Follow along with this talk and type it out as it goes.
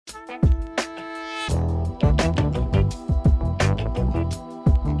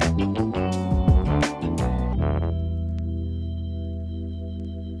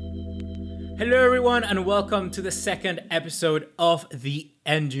Hello everyone and welcome to the second episode of The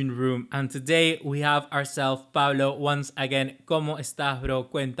Engine Room. And today we have ourselves Pablo once again. ¿Cómo estás, bro?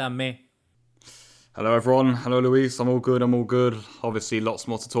 Cuéntame. Hello everyone, hello Luis, I'm all good. Obviously lots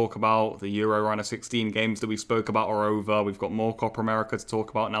more to talk about. The Euro round of 16 games that we spoke about are over. We've got more Copa America to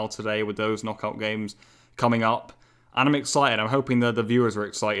talk about now today with those knockout games coming up. And I'm excited. I'm hoping that the viewers are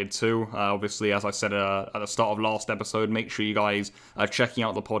excited too. Obviously, as I said at the start of last episode, make sure you guys are checking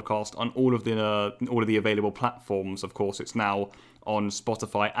out the podcast on all of the available platforms. Of course, it's now on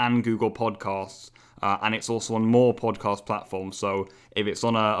Spotify and Google Podcasts, and it's also on more podcast platforms. So if it's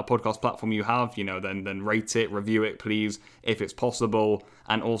on a podcast platform you have, then rate it, review it, please, if it's possible.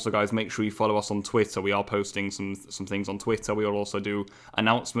 And also, guys, make sure you follow us on Twitter. We are posting some things on Twitter. We will also do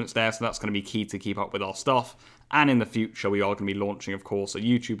announcements there, so that's going to be key to keep up with our stuff. And in the future, we are going to be launching, of course, a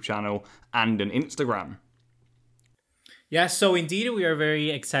YouTube channel and an Instagram. Yeah, so indeed, we are very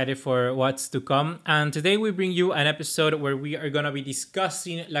excited for what's to come. And today we bring you an episode where we are going to be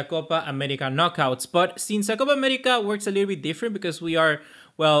discussing La Copa America knockouts. But since La Copa America works a little bit different because we are,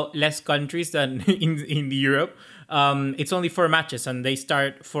 less countries than in Europe, it's only 4 matches and they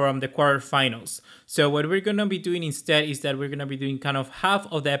start from the quarterfinals. So what we're going to be doing instead is that we're going to be doing kind of half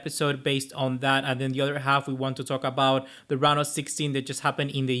of the episode based on that. And then the other half, we want to talk about the round of 16 that just happened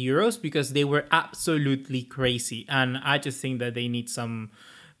in the Euros because they were absolutely crazy. And I just think that they need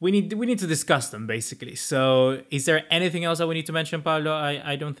we need to discuss them basically. So is there anything else that we need to mention, Pablo?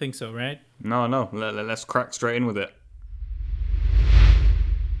 I don't think so, right? No. Let's crack straight in with it.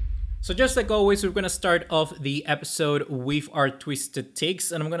 So just like always, we're going to start off the episode with our twisted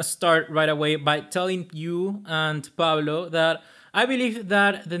takes. And I'm going to start right away by telling you and Pablo that I believe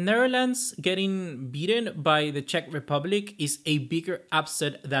that the Netherlands getting beaten by the Czech Republic is a bigger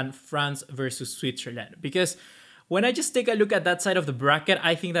upset than France versus Switzerland. Because when I just take a look at that side of the bracket,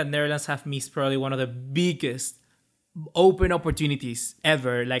 I think that Netherlands have missed probably one of the biggest open opportunities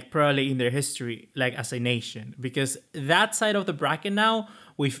ever, like probably in their history, like as a nation. Because that side of the bracket now,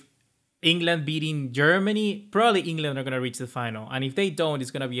 with England beating Germany, probably England are going to reach the final. And if they don't, it's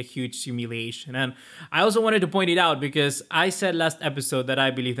going to be a huge humiliation. And I also wanted to point it out because I said last episode that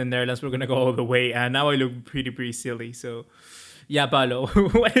I believe the Netherlands were going to go all the way. And now I look pretty silly. So, yeah, Paulo,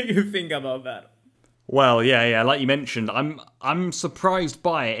 what do you think about that? Well, yeah. Like you mentioned, I'm surprised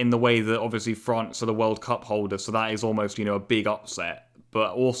by it in the way that obviously France are the World Cup holders. So that is almost, a big upset.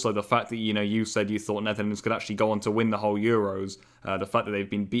 But also the fact that, you said you thought Netherlands could actually go on to win the whole Euros. The fact that they've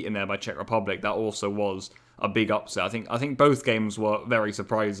been beaten there by Czech Republic, that also was a big upset. I think both games were very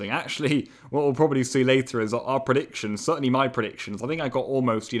surprising. Actually, what we'll probably see later is our predictions, certainly my predictions. I think I got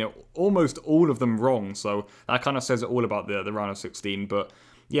almost all of them wrong. So that kind of says it all about the round of 16. But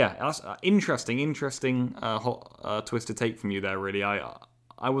yeah, that's interesting hot twisted take from you there, really.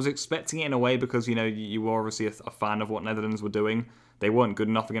 I was expecting it in a way because, you were obviously a fan of what Netherlands were doing. They weren't good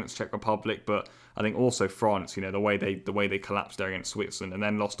enough against Czech Republic, but I think also France, the way they collapsed there against Switzerland and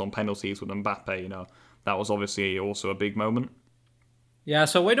then lost on penalties with Mbappe, that was obviously also a big moment. Yeah,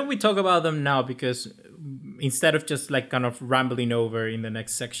 so why don't we talk about them now? Because instead of just kind of rambling over in the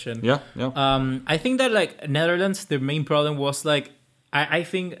next section. Yeah. I think that Netherlands, their main problem was I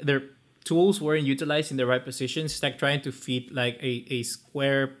think their tools weren't utilized in the right positions. It's trying to fit a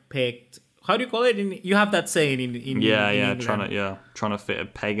square pegged. How do you call it? You have that saying in England. trying to fit a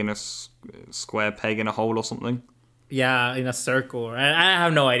peg in a square peg in a hole or something. Yeah, in a circle. I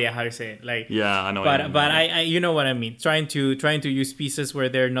have no idea how to say it. I know. But I you know what I mean. Trying to use pieces where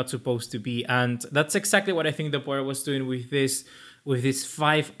they're not supposed to be, and that's exactly what I think the board was doing with this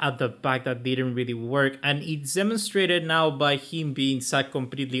 5 at the back that didn't really work. And it's demonstrated now by him being sacked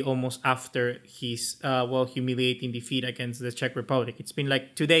completely almost after his humiliating defeat against the Czech Republic. It's been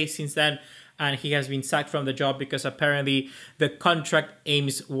 2 days since then, and he has been sacked from the job because apparently the contract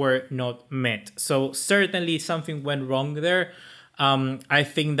aims were not met. So certainly something went wrong there. I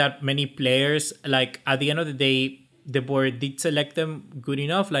think that many players, at the end of the day, the board did select them good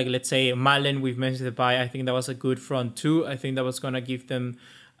enough. Let's say Malen, we've mentioned the buy. I think that was a good front two. I think that was going to give them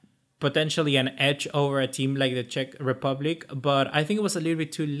potentially an edge over a team like the Czech Republic. But I think it was a little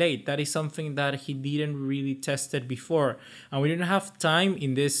bit too late. That is something that he didn't really tested before. And we didn't have time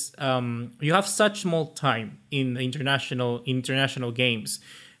in this. You have such small time in the international games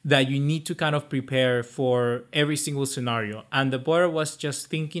that you need to kind of prepare for every single scenario. And the board was just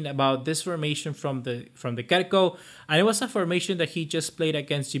thinking about this formation from the get-go. And it was a formation that he just played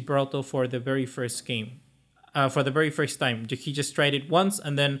against Gibraltar for the very first game. For the very first time. He just tried it once,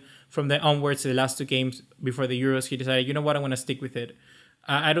 and then from then onwards, the last 2 games before the Euros, he decided, you know what, I'm going to stick with it.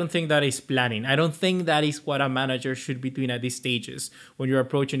 I don't think that is planning. I don't think that is what a manager should be doing at these stages when you're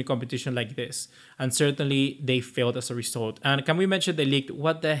approaching a competition like this. And certainly they failed as a result. And can we mention the league?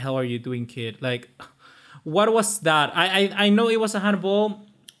 What the hell are you doing, kid? Like, what was that? I know it was a handball.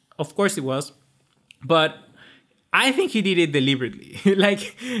 Of course it was. But I think he did it deliberately.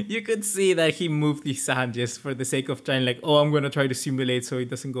 Like, you could see that he moved his hand just for the sake of trying, like, oh, I'm going to try to simulate so it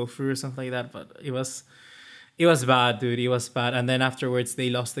doesn't go through or something like that. But it was bad, dude. It was bad. And then afterwards, they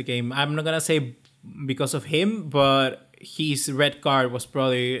lost the game. I'm not going to say because of him, but his red card was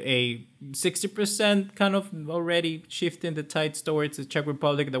probably a 60% kind of already shifting the tides towards the Czech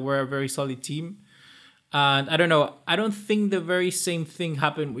Republic that were a very solid team. And I don't know. I don't think the very same thing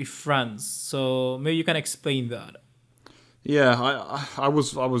happened with France. So maybe you can explain that. Yeah, I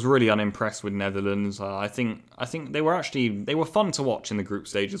was really unimpressed with Netherlands. I think they were fun to watch in the group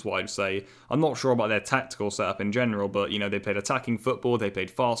stage, is what I'd say. I'm not sure about their tactical setup in general, but they played attacking football, they played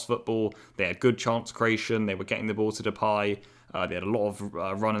fast football, they had good chance creation, they were getting the ball to Depay. They had a lot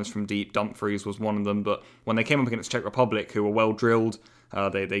of runners from deep. Dumfries was one of them, but when they came up against Czech Republic, who were well drilled,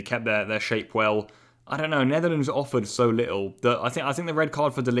 they kept their shape well. I don't know. Netherlands offered so little that I think the red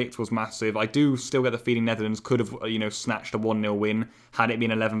card for De Ligt was massive. I do still get the feeling Netherlands could have snatched a 1-0 win had it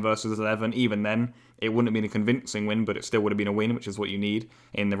been 11 versus 11. Even then, it wouldn't have been a convincing win, but it still would have been a win, which is what you need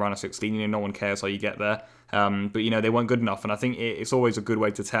in the round of 16. No one cares how you get there. But they weren't good enough, and I think it's always a good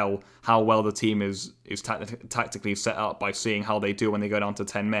way to tell how well the team is tactically set up by seeing how they do when they go down to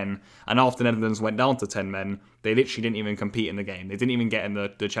 10 men. And after Netherlands went down to 10 men, they literally didn't even compete in the game. They didn't even get in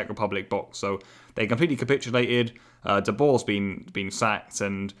the Czech Republic box, so they completely capitulated. De Boer's been sacked,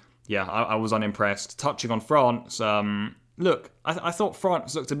 and yeah, I was unimpressed. Touching on France, look, I thought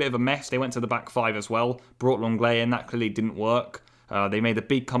France looked a bit of a mess. They went to the back five as well, brought Lenglet in, that clearly didn't work. They made a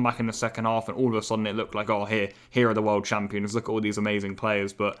big comeback in the second half, and all of a sudden it looked like, oh, here are the world champions. Look at all these amazing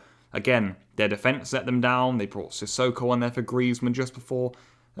players. But again, their defence let them down. They brought Sissoko on there for Griezmann just before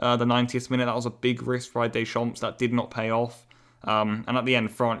the 90th minute. That was a big risk for Deschamps. That did not pay off. And at the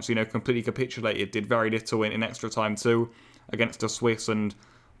end, France, completely capitulated, did very little in extra time too against the Swiss and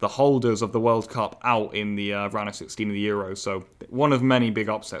the holders of the World Cup out in the round of 16 of the Euros. So one of many big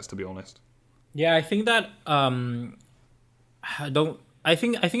upsets, to be honest. Yeah, I think that I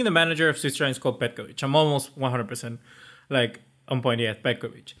think the manager of Switzerland is called Petkovic. I'm almost 100% like on point. Yeah,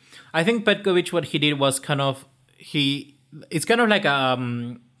 Petkovic. I think Petkovic, what he did was it's kind of like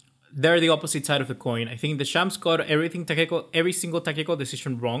they're the opposite side of the coin. I think the Shams got every single tactical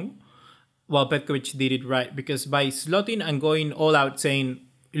decision wrong, while Petkovic did it right, because by slotting and going all out, saying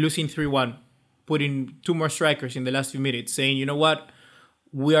losing 3-1, putting two more strikers in the last few minutes, saying, you know what,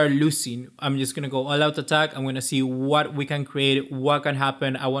 we are losing. I'm just going to go all out attack. I'm going to see what we can create, what can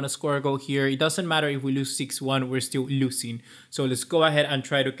happen. I want to score a goal here. It doesn't matter if we lose 6-1, we're still losing. So let's go ahead and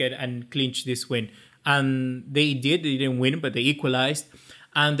try to get and clinch this win. And they did. They didn't win, but they equalized.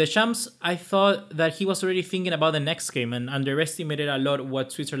 And Deschamps, I thought that he was already thinking about the next game and underestimated a lot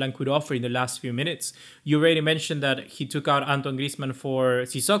what Switzerland could offer in the last few minutes. You already mentioned that he took out Antoine Griezmann for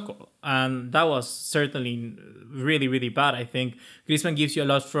Sissoko, and that was certainly really, really bad. I think Griezmann gives you a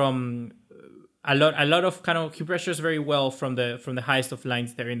lot from a lot of kind of, he pressures very well from the highest of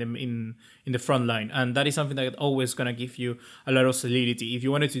lines there in the front line, and that is something that always gonna give you a lot of solidity. If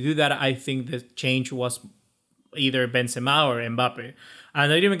you wanted to do that, I think the change was either Benzema or Mbappe. And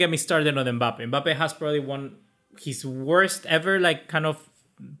don't even get me started on Mbappe. Mbappe has probably won his worst ever kind of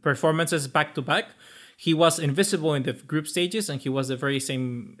performances back to back. He was invisible in the group stages, and he was the very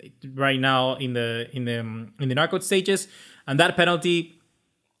same right now in the knockout stages. And that penalty,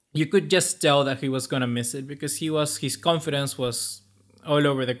 you could just tell that he was gonna miss it, because his confidence was all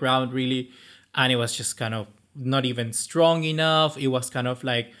over the ground really, and it was just kind of not even strong enough. It was kind of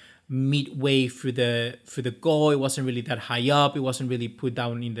like midway through the goal. It wasn't really that high up. It wasn't really put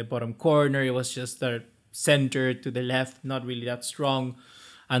down in the bottom corner. It was just the center to the left, not really that strong.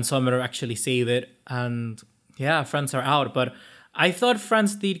 And Sommer actually saved it. And yeah, France are out. But I thought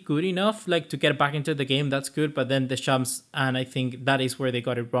France did good enough to get back into the game. That's good. But then Deschamps, and I think that is where they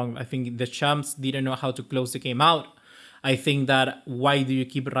got it wrong. I think Deschamps didn't know how to close the game out. I think that why do you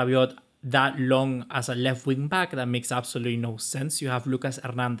keep Rabiot that long as a left wing back? That makes absolutely no sense. You have Lucas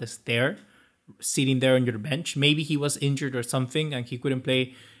Hernandez there, sitting there on your bench. Maybe he was injured or something and he couldn't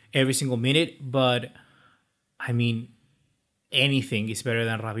play every single minute, but I mean, anything is better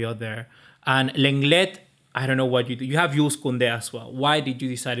than Rabiot there. And Lenglet, I don't know what you do. You have Jules Koundé as well. Why did you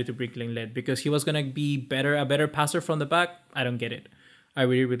decide to bring Lenglet? Because he was going to be a better passer from the back? I don't get it. I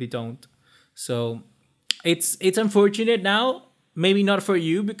really, really don't. So it's unfortunate now. Maybe not for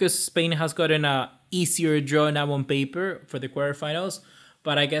you, because Spain has gotten a easier draw now on paper for the quarterfinals.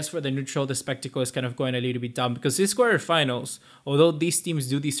 But I guess for the neutral, the spectacle is kind of going a little bit down because these quarterfinals, although these teams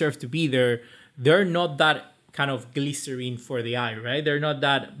do deserve to be there, they're not that kind of glycerine for the eye, right? They're not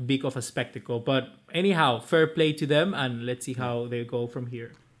that big of a spectacle. But anyhow, fair play to them, and let's see how they go from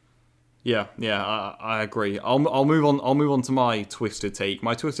here. Yeah, I agree. I'll move on. I'll move on to my twisted take.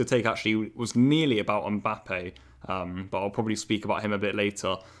 My twisted take actually was nearly about Mbappe, but I'll probably speak about him a bit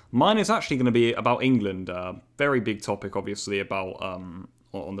later. Mine is actually going to be about England. Very big topic, obviously, about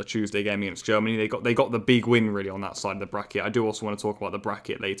on the Tuesday game against Germany. They got the big win really on that side of the bracket. I do also want to talk about the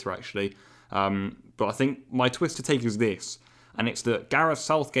bracket later, actually. But I think my twisted take is this, and it's that Gareth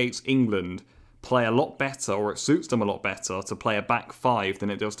Southgate's England play a lot better, or it suits them a lot better to play a back five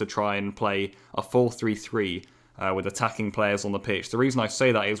than it does to try and play a 4-3-3 with attacking players on the pitch. The reason I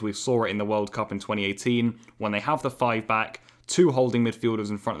say that is we saw it in the World Cup in 2018 when they have the five back, two holding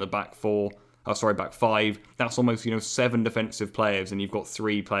midfielders in front of the back five. That's almost 7 defensive players, and you've got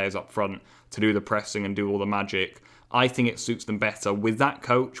 3 players up front to do the pressing and do all the magic. I think it suits them better with that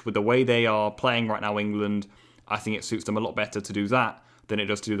coach, with the way they are playing right now, England. I think it suits them a lot better to do that than it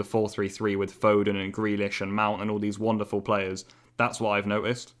does to do the 4-3-3 with Foden and Grealish and Mount and all these wonderful players. That's what I've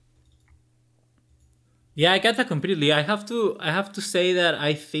noticed. Yeah, I get that completely. I have to say that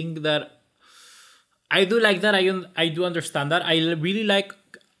I think that I do like that. I do understand that. I really like,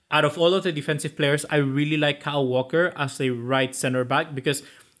 out of all of the defensive players, I really like Kyle Walker as a right center back, because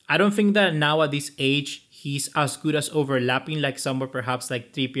I don't think that now at this age he's as good as overlapping like someone perhaps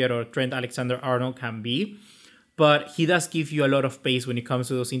like Trippier or Trent Alexander-Arnold can be. But he does give you a lot of pace when it comes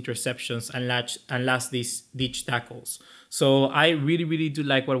to those interceptions and last these ditch tackles. So I really, really do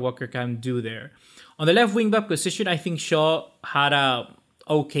like what Walker can do there. On the left wing back position, I think Shaw had a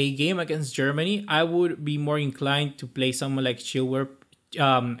okay game against Germany. I would be more inclined to play someone like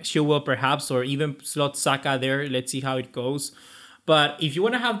Chilwell perhaps, or even slot Saka there. Let's see how it goes. But if you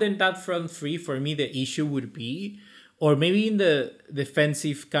want to have then that front three, for me the issue would be, or maybe in the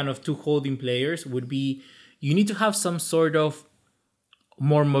defensive kind of 2 holding players, would be you need to have some sort of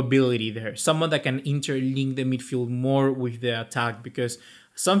more mobility there. Someone that can interlink the midfield more with the attack, because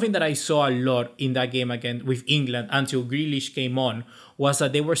something that I saw a lot in that game again with England until Grealish came on was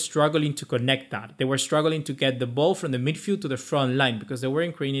that they were struggling to connect that. They were struggling to get the ball from the midfield to the front line because they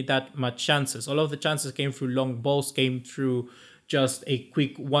weren't creating that much chances. All of the chances came through long balls, came through just a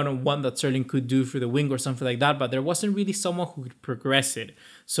quick one-on-one that Sterling could do through the wing or something like that, but there wasn't really someone who could progress it.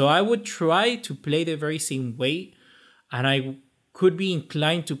 So I would try to play the very same way, and I could be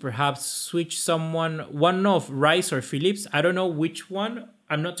inclined to perhaps switch one of Rice or Phillips. I don't know which one.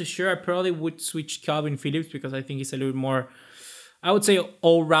 I'm not too sure. I probably would switch Calvin Phillips because I think he's a little more, I would say,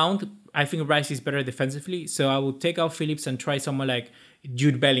 all-round. I think Rice is better defensively, so I would take out Phillips and try someone like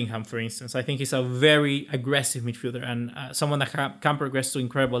Jude Bellingham, for instance. I think he's a very aggressive midfielder and someone that can progress to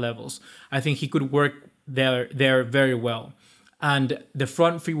incredible levels. I think he could work there very well. And the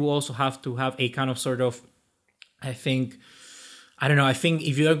front three will also have to have a kind of sort of, I think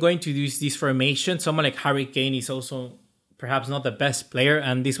if you're going to use this formation, someone like Harry Kane is also perhaps not the best player.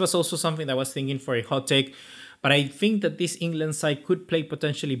 And this was also something that I was thinking for a hot take. But I think that this England side could play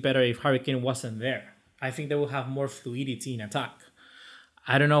potentially better if Harry Kane wasn't there. I think they will have more fluidity in attack.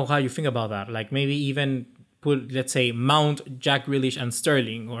 I don't know how you think about that. Like maybe even put, let's say, Mount, Jack Grealish, and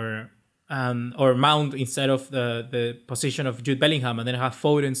Sterling, or Mount instead of the position of Jude Bellingham, and then have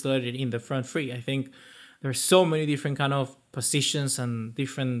Foden slotted in the front three. I think there's so many different kind of positions and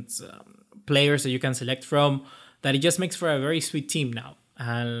different players that you can select from that it just makes for a very sweet team now.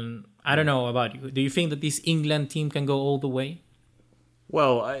 And I don't know about you. Do you think that this England team can go all the way?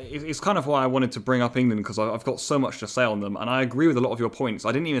 Well, it's kind of why I wanted to bring up England, because I've got so much to say on them, and I agree with a lot of your points.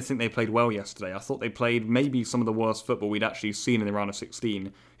 I didn't even think they played well yesterday. I thought they played maybe some of the worst football we'd actually seen in the round of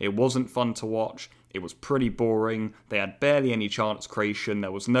 16. It wasn't fun to watch. It was pretty boring. They had barely any chance creation.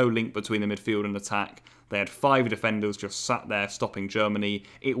 There was no link between the midfield and attack. They had 5 defenders just sat there stopping Germany.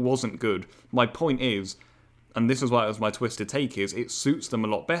 It wasn't good. My point is, and this is why it was my twisted take, is it suits them a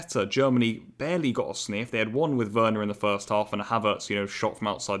lot better. Germany barely got a sniff. They had one with Werner in the first half and a Havertz, shot from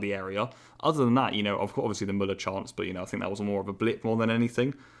outside the area. Other than that, obviously the Müller chance, but, I think that was more of a blip more than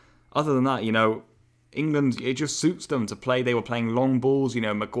anything. Other than that, England, it just suits them to play. They were playing long balls.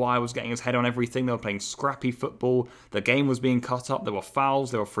 Maguire was getting his head on everything. They were playing scrappy football. The game was being cut up. There were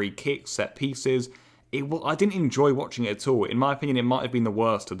fouls. There were free kicks, set pieces. I didn't enjoy watching it at all. In my opinion, it might have been the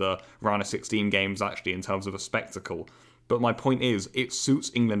worst of the round of 16 games, actually, in terms of a spectacle. But my point is, it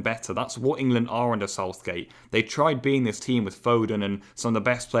suits England better. That's what England are under Southgate. They tried being this team with Foden and some of the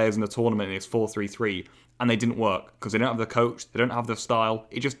best players in the tournament in this 4-3-3, and they didn't work because they don't have the coach, they don't have the style,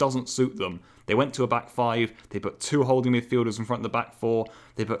 it just doesn't suit them. They went to a back five, they put two holding midfielders in front of the back four,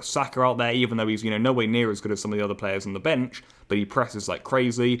 they put Saka out there, even though he's, nowhere near as good as some of the other players on the bench, but he presses like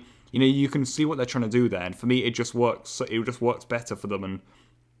crazy. You can see what they're trying to do there, and for me, it just works better for them, and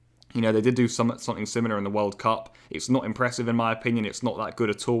they did do something similar in the World Cup. It's not impressive in my opinion. It's not that good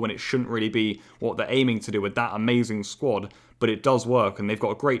at all, and it shouldn't really be what they're aiming to do with that amazing squad. But it does work, and they've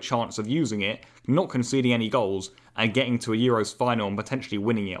got a great chance of using it, not conceding any goals, and getting to a Euros final and potentially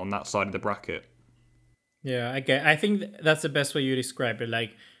winning it on that side of the bracket. Yeah, I think that's the best way you describe it.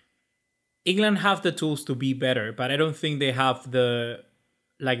 Like, England have the tools to be better, but I don't think they have the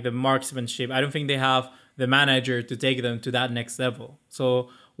marksmanship. I don't think they have the manager to take them to that next level. So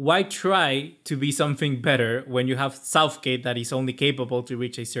why try to be something better when you have Southgate that is only capable to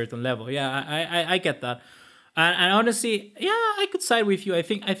reach a certain level? Yeah, I get that. And honestly, yeah, I could side with you. I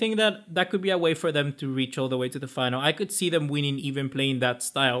think that could be a way for them to reach all the way to the final. I could see them winning even playing that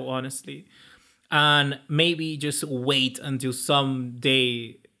style, honestly. And maybe just wait until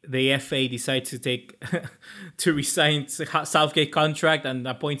someday the FA decides to resign Southgate contract and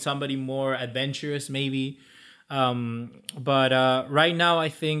appoint somebody more adventurous, maybe. But right now, I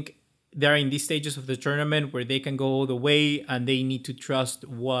think they're in these stages of the tournament where they can go all the way, and they need to trust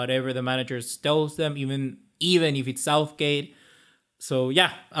whatever the manager tells them, even if it's Southgate. So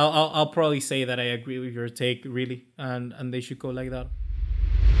yeah, I'll probably say that I agree with your take, really, and they should go like that.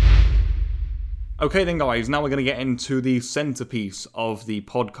 Okay then guys, now we're going to get into the centrepiece of the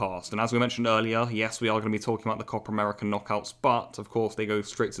podcast. And as we mentioned earlier, yes, we are going to be talking about the Copa America knockouts, but of course they go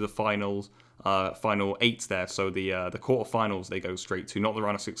straight to the finals, final 8 there. So the quarterfinals they go straight to, not the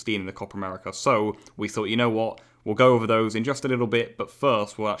round of 16 in the Copa America. So we thought, you know what, we'll go over those in just a little bit, but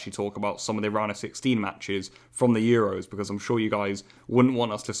first we'll actually talk about some of the round of 16 matches from the Euros, because I'm sure you guys wouldn't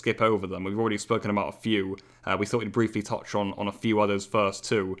want us to skip over them. We've already spoken about a few. We thought we'd briefly touch on a few others first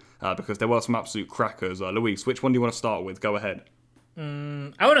too, because there were some absolute crackers. Luis, which one do you want to start with? Go ahead.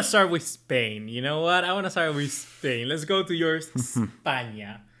 I want to start with Spain. You know what? I want to start with Spain. Let's go to your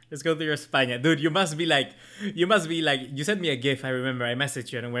España. Let's go to your España. Dude, you must be like, you sent me a GIF, I remember. I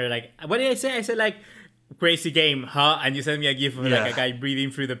messaged you and we're like, what did I say? I said like, crazy game, huh? And you sent me a gif of like a guy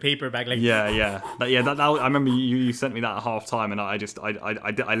breathing through the paper bag. Like, that I remember you sent me that at half time, and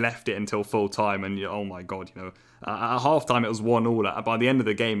I left it until full time, and oh my god, at half time it was 1-1. By the end of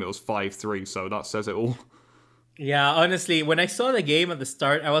the game it was 5-3. So that says it all. Yeah, honestly, when I saw the game at the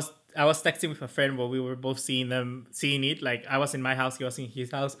start, I was texting with a friend while we were both seeing it. Like, I was in my house, he was in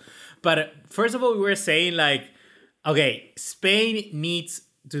his house. But first of all, we were saying like, okay, Spain needs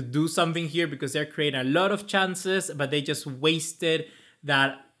to do something here because they're creating a lot of chances, but they just wasted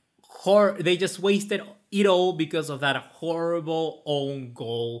they just wasted it all because of that horrible own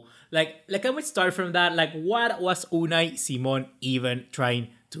goal. Like can we start from that? Like, what was Unai Simon even trying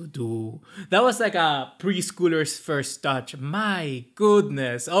to do? That was like a preschooler's first touch. My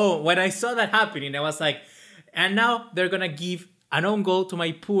goodness. Oh, when I saw that happening, I was like, and now they're gonna give an own goal to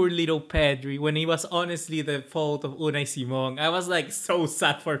my poor little Pedri when he was honestly the fault of Unai Simon. I was like so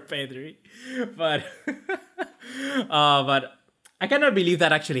sad for Pedri. But but I cannot believe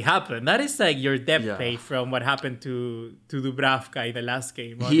that actually happened. That is like your depth pay from what happened to Dubravka in the last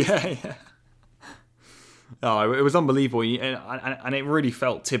game. Honestly. Yeah. Oh, it was unbelievable, and it really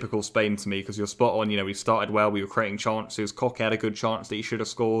felt typical Spain to me, because you're spot on. We started well, we were creating chances. Koke had a good chance that he should have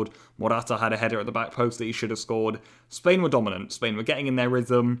scored. Morata had a header at the back post that he should have scored. Spain were dominant. Spain were getting in their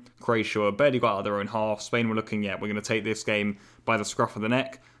rhythm. Croatia were barely got out of their own half. Spain were looking, we're going to take this game by the scruff of the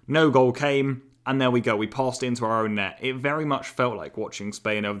neck. No goal came, and there we go. We passed it into our own net. It very much felt like watching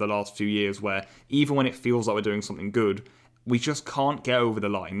Spain over the last few years, where even when it feels like we're doing something good, we just can't get over the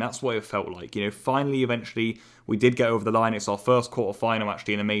line. That's what it felt like. Finally, eventually, we did get over the line. It's our first quarter-final,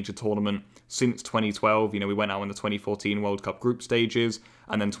 actually, in a major tournament since 2012. We went out in the 2014 World Cup group stages,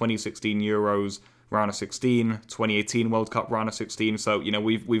 and then 2016 Euros round of 16, 2018 World Cup round of 16. So,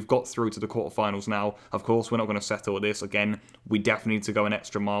 we've got through to the quarterfinals now. Of course, we're not going to settle at this. Again, we definitely need to go an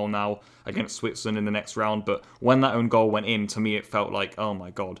extra mile now against Switzerland in the next round. But when that own goal went in, to me, it felt like, oh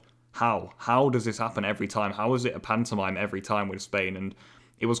my God, How does this happen every time? How is it a pantomime every time with Spain? And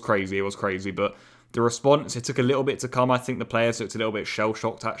it was crazy. But the response, it took a little bit to come. I think the players looked a little bit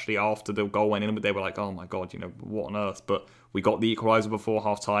shell-shocked, actually, after the goal went in. But they were like, oh my God, what on earth? But we got the equaliser before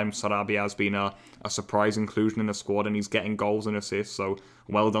half-time. Sarabia has been a surprise inclusion in the squad, and he's getting goals and assists. So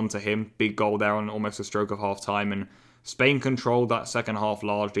well done to him. Big goal there on almost a stroke of half-time. And Spain controlled that second half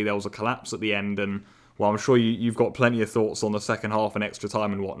largely. There was a collapse at the end, and well, I'm sure you've got plenty of thoughts on the second half and extra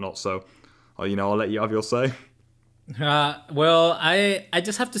time and whatnot, so I'll let you have your say. Well, I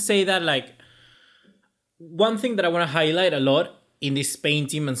just have to say that, like, one thing that I want to highlight a lot in this Spain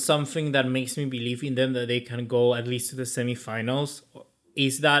team, and something that makes me believe in them that they can go at least to the semifinals,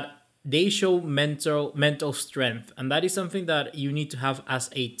 is that they show mental strength, and that is something that you need to have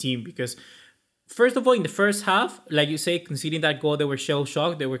as a team. Because first of all, in the first half, like you say, conceding that goal, they were shell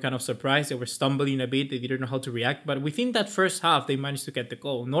shocked. They were kind of surprised. They were stumbling a bit. They didn't know how to react. But within that first half, they managed to get the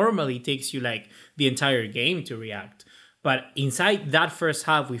goal. Normally, it takes you like the entire game to react. But inside that first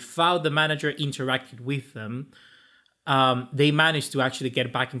half, without the manager interacted with them, they managed to actually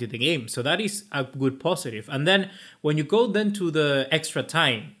get back into the game. So that is a good positive. And then when you go then to the extra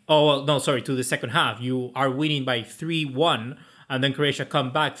time, to the second half, you are winning by 3-1, and then Croatia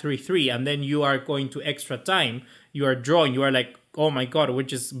come back 3-3, and then you are going to extra time, you are drawing, you are like, oh my God, we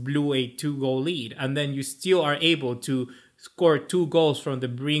just blew a 2-goal lead. And then you still are able to score 2 goals from the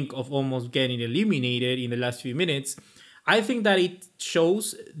brink of almost getting eliminated in the last few minutes. I think that it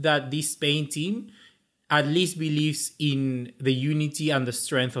shows that this Spain team at least believes in the unity and the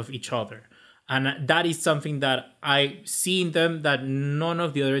strength of each other. And that is something that I see in them that none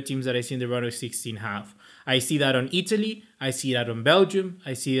of the other teams that I see in the round of 16 have. I see that on Italy, I see that on Belgium,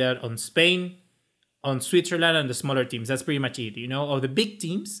 I see that on Spain, on Switzerland, and the smaller teams. That's pretty much it. Of the big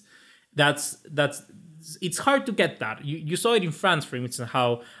teams, that's it's hard to get that. You saw it in France, for instance,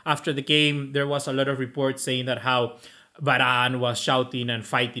 how after the game there was a lot of reports saying that how Varane was shouting and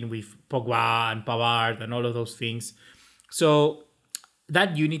fighting with Pogba and Pavard and all of those things. So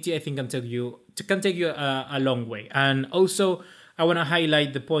that unity, I think, can take you a long way. And also, I want to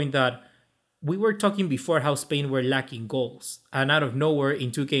highlight the point that we were talking before how Spain were lacking goals, and out of nowhere,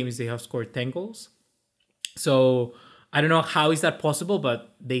 in 2 games they have scored 10 goals. So I don't know how is that possible,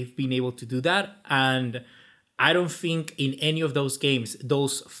 but they've been able to do that. And I don't think in any of those games,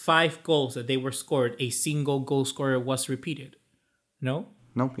 those 5 goals that they were scored, a single goal scorer was repeated. No?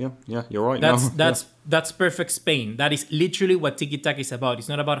 No, yeah, you're right. That's perfect Spain. That is literally what tiki-taka is about. It's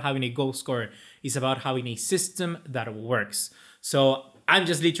not about having a goal scorer. It's about having a system that works. So I'm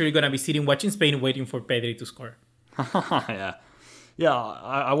just literally going to be sitting watching Spain waiting for Pedri to score. Yeah,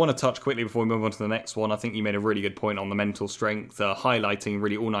 I want to touch quickly before we move on to the next one. I think you made a really good point on the mental strength, highlighting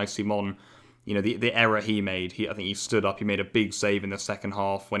really Unai Simon. The error he made. I think he stood up. He made a big save in the second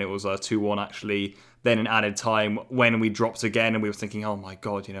half when it was 2-1 actually. Then in added time when we dropped again and we were thinking, oh my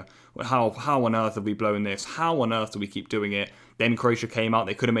God, how on earth have we blown this? How on earth do we keep doing it? Then Croatia came out.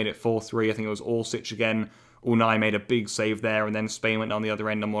 They could have made it 4-3. I think it was Orsic again. Unai made a big save there, and then Spain went down the other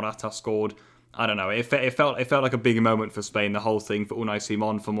end and Morata scored. I don't know. It felt like a big moment for Spain, the whole thing, for Unai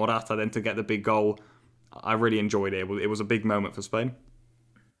Simon, for Morata, then to get the big goal. I really enjoyed it. It was a big moment for Spain.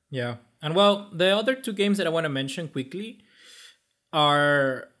 Yeah. And well, the other 2 games that I want to mention quickly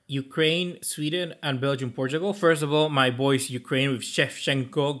are Ukraine, Sweden, and Belgium, Portugal. First of all, my boys Ukraine with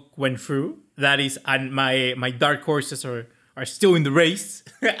Shevchenko went through. That is, and my dark horses are still in the race,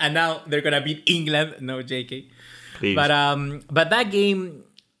 and now they're gonna beat England. No, JK. Please. But that game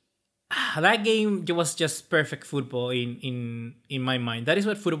was just perfect football in my mind. That is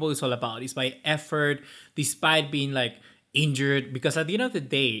what football is all about. It's by effort, despite being like injured. Because at the end of the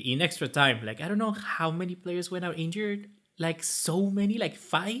day, in extra time, like I don't know how many players went out injured. Like so many, like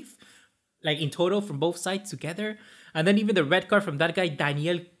 5, like in total from both sides together. And then even the red card from that guy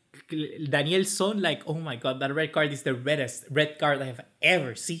Danielson, like, oh my God, that red card is the reddest red card I have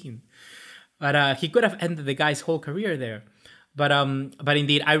ever seen. But he could have ended the guy's whole career there. But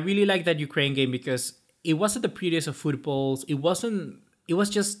indeed, I really like that Ukraine game because it wasn't the prettiest of footballs. It was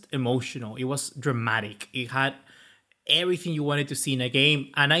just emotional. It was dramatic. It had everything you wanted to see in a game.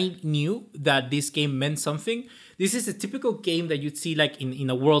 And I knew that this game meant something. This is a typical game that you'd see like in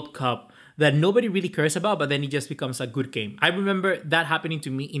a World Cup that nobody really cares about, but then it just becomes a good game. I remember that happening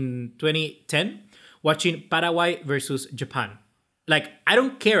to me in 2010, watching Paraguay versus Japan. Like, I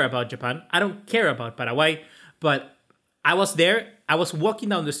don't care about Japan. I don't care about Paraguay, but I was there. I was walking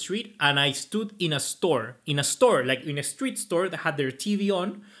down the street and I stood in a store, like in a street store that had their TV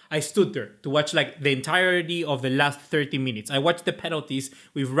on. I stood there to watch like the entirety of the last 30 minutes. I watched the penalties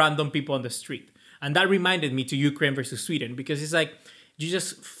with random people on the street. And that reminded me to Ukraine versus Sweden because it's like you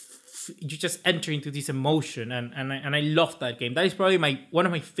just enter into this emotion and I love that game. That is probably one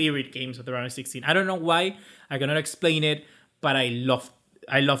of my favorite games of the round of 16. I don't know why. I cannot explain it, but I love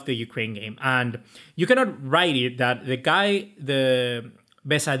the Ukraine game. And you cannot write it that the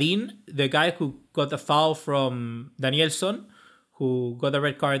Besadin, the guy who got the foul from Danielson, who got the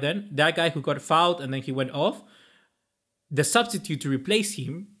red card then, that guy who got fouled and then he went off, the substitute to replace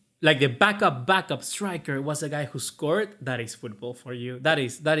him, like the backup striker was the guy who scored. That is football for you. That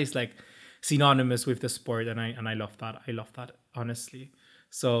is like synonymous with the sport, and I love that. I love that, honestly.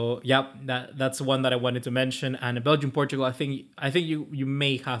 So yeah, that's one that I wanted to mention. And Belgium Portugal, I think you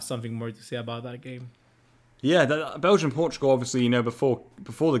may have something more to say about that game. Yeah, Belgium Portugal. Obviously, before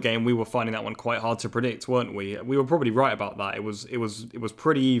the game, we were finding that one quite hard to predict, weren't we? We were probably right about that. It was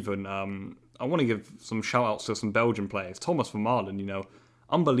pretty even. I want to give some shout outs to some Belgian players. Thomas Vermaelen,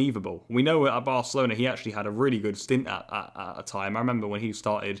 unbelievable. We know at Barcelona he actually had a really good stint at a time. I remember when he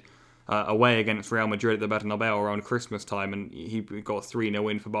started away against Real Madrid at the Bernabeu around Christmas time, and he got a 3-0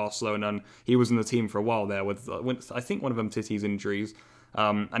 win for Barcelona, and he was in the team for a while there with I think one of them Titi's injuries.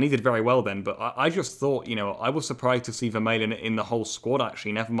 And he did very well then, but I just thought, I was surprised to see Vermaelen in the whole squad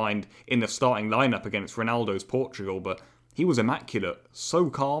actually, never mind in the starting lineup against Ronaldo's Portugal, but he was immaculate, so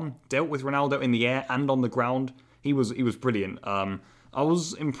calm, dealt with Ronaldo in the air and on the ground. He was brilliant. I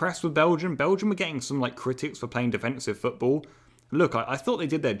was impressed with Belgium. Belgium were getting some critics for playing defensive football. Look, I thought they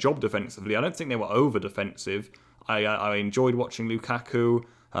did their job defensively. I don't think they were over defensive. I enjoyed watching Lukaku.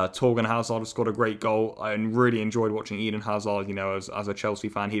 Torgan Hazard scored a great goal. I really enjoyed watching Eden Hazard. As a Chelsea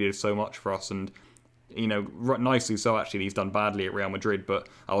fan, he did so much for us, and nicely so. Actually, he's done badly at Real Madrid, but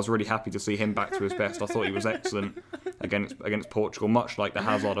I was really happy to see him back to his best. I thought he was excellent against Portugal, much like the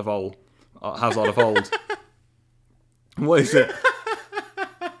Hazard of old. What is it?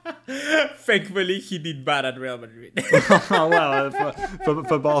 Thankfully, he did bad at Real Madrid. Oh, well,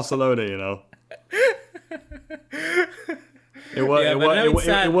 for Barcelona,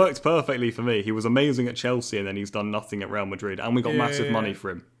 It worked perfectly for me. He was amazing at Chelsea, and then he's done nothing at Real Madrid, and we got massive money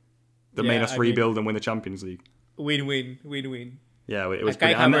for him that made us rebuild and win the Champions League. Win-win. Yeah, it was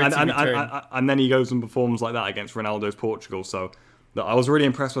brilliant. And then he goes and performs like that against Ronaldo's Portugal. So I was really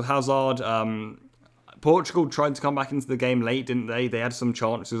impressed with Hazard. Portugal tried to come back into the game late, didn't they? They had some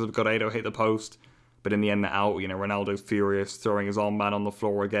chances of Guerreiro hit the post, but in the end they're out. Ronaldo's furious, throwing his arm man on the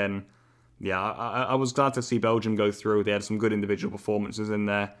floor again. Yeah, I was glad to see Belgium go through. They had some good individual performances in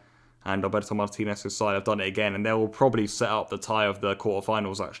there. And Alberto Martinez's side have done it again. And they will probably set up the tie of the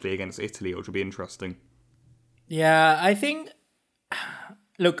quarterfinals, actually, against Italy, which will be interesting. Yeah, I think...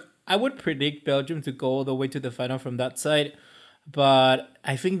 Look, I would predict Belgium to go all the way to the final from that side. But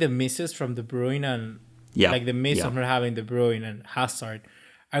I think the misses from De Bruyne and... the miss of not having De Bruyne and Hazard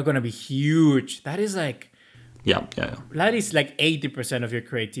are going to be huge. That is Yeah. That is 80% of your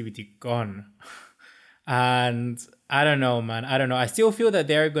creativity gone. And I don't know, man. I don't know. I still feel that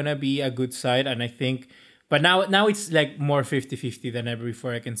they're going to be a good side. And I think... But now it's more 50-50 than ever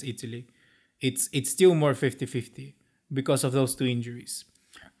before against Italy. It's still more 50-50 because of those two injuries.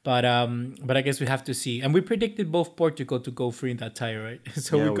 But I guess we have to see. And we predicted both Portugal to go free in that tie, right?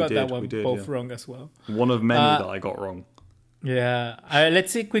 So we got that one both wrong as well. One of many that I got wrong. Yeah.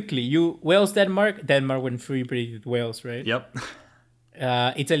 Let's see quickly. Wales, Denmark. Denmark went free, predicted Wales, right? Yep.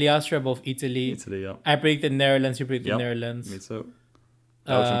 Italy, Austria, both Italy. Italy, yeah. I predicted Netherlands, you predicted Netherlands. Me too.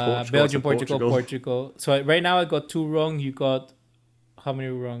 Belgium, Portugal. So right now I got 2 wrong. You got how many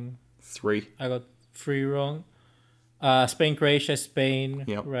wrong? 3. I got 3 wrong. Spain, Croatia, Spain,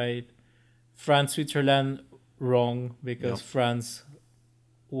 right? France, Switzerland, wrong because France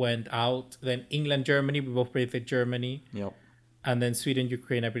went out. Then England, Germany, we both predicted Germany. Yep. And then Sweden,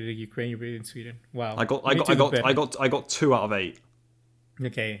 Ukraine, I predicted Ukraine, you predicted Sweden. Wow. I got 2 out of 8.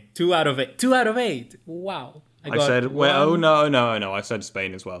 Okay, 2 out of 8. 2 out of 8. Wow. I said, well, no. I said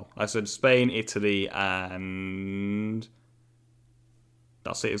Spain as well. I said Spain, Italy, and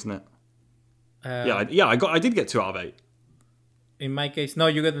that's it, isn't it? I did get 2 out of 8. In my case, no,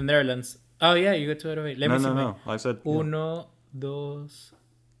 you got the Netherlands. Oh yeah, you got 2 out of 8. Let me see. No. I said 1, 2,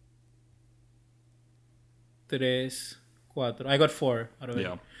 3, 4. I got 4 out of 8.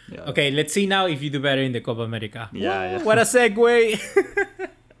 Yeah. Okay, let's see now if you do better in the Copa America. Yeah. What a segue.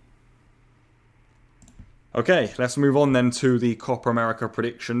 Okay, let's move on then to the Copa America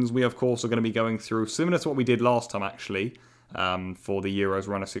predictions. We, of course, are going to be going through, similar to what we did last time, actually, for the Euros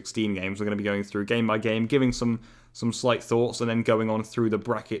Round of 16 games. We're going to be going through game by game, giving some slight thoughts, and then going on through the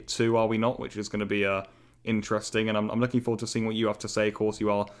bracket too, are we not? Which is going to be interesting, and I'm looking forward to seeing what you have to say. Of course,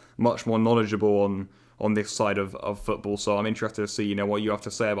 you are much more knowledgeable on this side of football, so I'm interested to see what you have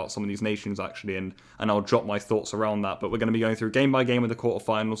to say about some of these nations, actually, and I'll drop my thoughts around that. But we're going to be going through game by game with the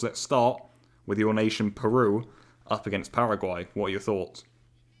quarterfinals. Let's start with your nation, Peru, up against Paraguay. What are your thoughts?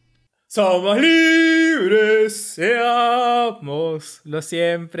 Somos libres, seamos, lo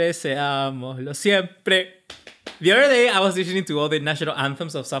siempre, seamos, lo siempre. The other day, I was listening to all the national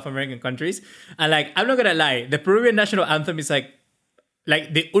anthems of South American countries, and I'm not gonna lie, the Peruvian national anthem is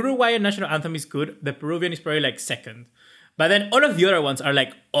like the Uruguayan national anthem is good, the Peruvian is probably second. But then all of the other ones are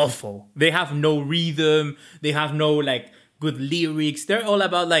awful. They have no rhythm, they have no good lyrics. They're all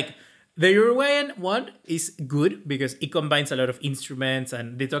about The Uruguayan one is good because it combines a lot of instruments,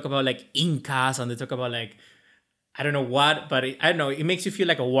 and they talk about like Incas, and they talk about like I don't know what, but I don't know. It makes you feel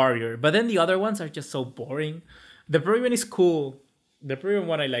like a warrior. But then the other ones are just so boring. The Peruvian is cool. The Peruvian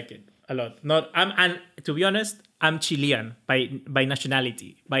one I like it a lot. Not I'm and to be honest, I'm Chilean by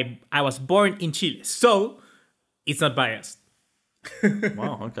nationality. I was born in Chile, so it's not biased.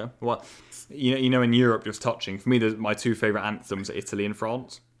 Wow, okay. Well, in Europe, just touching, for me, my two favourite anthems are Italy and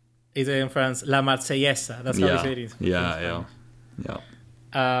France. It's in France, La Marsellesa. That's how we say it. Yeah.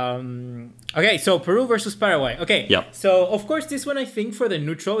 Okay, so Peru versus Paraguay. Okay, Yeah. so of course this one I think for the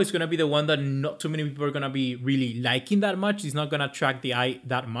neutral is gonna be the one that not too many people are gonna be really liking that much. It's not gonna attract the eye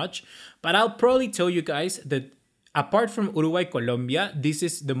that much, but I'll probably tell you guys that apart from Uruguay, Colombia, this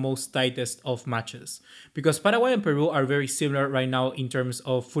is the most tightest of matches because Paraguay and Peru are very similar right now in terms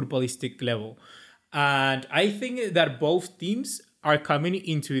of footballistic level, and I think that both teams are coming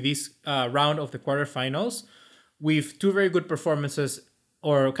into this round of the quarterfinals with two very good performances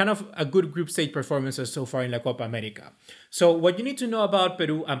or kind of a good group stage performances so far in La Copa America. So what you need to know about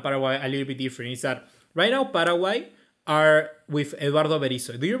Peru and Paraguay a little bit different is that right now Paraguay are with Eduardo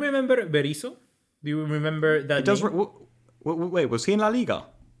Berizzo. Do you remember Berizzo? Do you remember that? It does. Wait, was he in La Liga?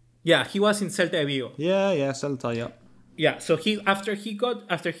 Yeah, he was in Celta de Vigo. Yeah, Celta, yeah. Yeah, so after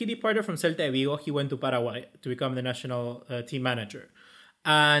he departed from Celta de Vigo, he went to Paraguay to become the national team manager.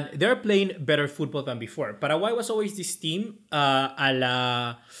 And they're playing better football than before. Paraguay was always this team a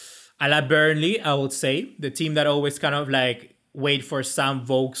la Burnley, I would say. The team that always kind of like wait for Sam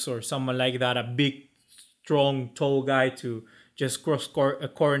Vokes or someone like that, a big, strong, tall guy to just cross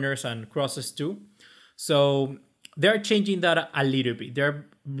corners and crosses too. So they're changing that a little bit. They're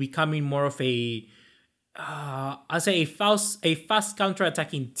becoming more of I'll say a fast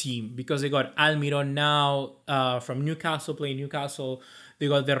counter-attacking team because they got Almiron now from Newcastle playing Newcastle. They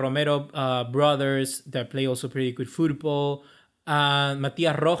got the Romero brothers that play also pretty good football.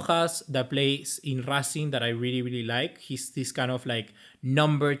 Matias Rojas that plays in Racing that I really, really like. He's this kind of like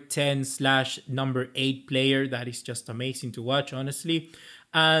number 10/number 8 player that is just amazing to watch, honestly.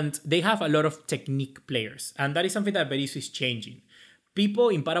 And they have a lot of technique players. And that is something that Berizzo is changing. People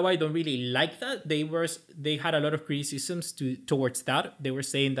in Paraguay don't really like that. They had a lot of criticisms towards that. They were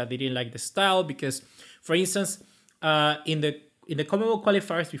saying that they didn't like the style because, for instance, in the Commonwealth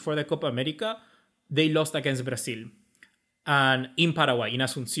qualifiers before the Copa America, they lost against Brazil, and in Paraguay, in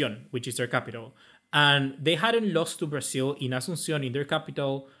Asunción, which is their capital, and they hadn't lost to Brazil in Asunción in their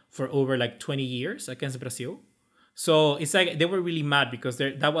capital for over like 20 years against Brazil. So it's like they were really mad because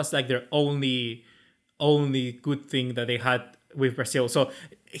that was like their only good thing that they had with Brazil. So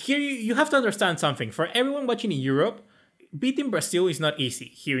here you have to understand something. For everyone watching in Europe, beating Brazil is not easy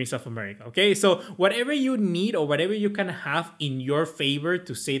here in South America, okay? So whatever you need or whatever you can have in your favor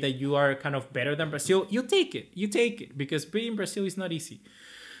to say that you are kind of better than Brazil, you take it. You take it because beating Brazil is not easy.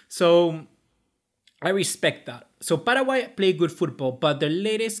 So I respect that. So Paraguay played good football, but the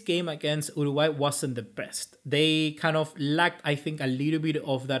latest game against Uruguay wasn't the best. They kind of lacked, I think, a little bit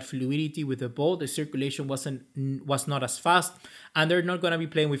of that fluidity with the ball. The circulation was not as fast, and they're not going to be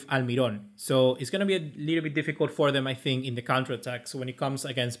playing with Almiron. So it's going to be a little bit difficult for them, I think, in the counterattacks when it comes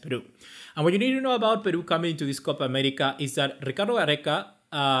against Peru. And what you need to know about Peru coming into this Copa America is that Ricardo Gareca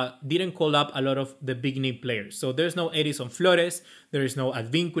didn't call up a lot of the big name players. So there's no Edison Flores, there is no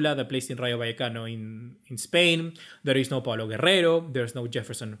Advíncula that plays in Rayo Vallecano in Spain, there is no Pablo Guerrero, there's no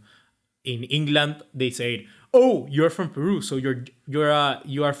Jefferson in England. They said, "Oh, you're from Peru, so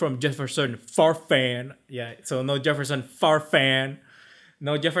you are from Jefferson Farfan." Yeah, so no Jefferson Farfan,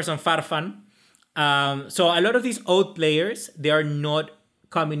 no Jefferson Farfan. So a lot of these old players, they are not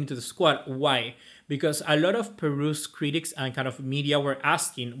coming into the squad. Why? Because a lot of Peru's critics and kind of media were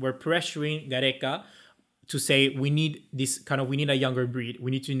pressuring Gareca to say we need a younger breed. We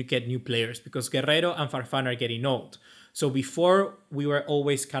need to get new players because Guerrero and Farfán are getting old. So before we were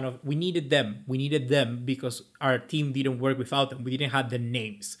always we needed them. We needed them because our team didn't work without them. We didn't have the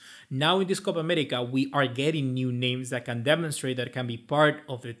names. Now in this Copa America, we are getting new names that can demonstrate that can be part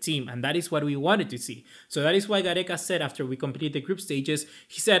of the team. And that is what we wanted to see. So that is why Gareca said after we completed the group stages,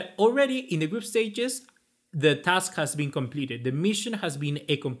 he said already in the group stages, the task has been completed. The mission has been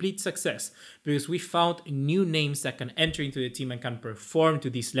a complete success because we found new names that can enter into the team and can perform to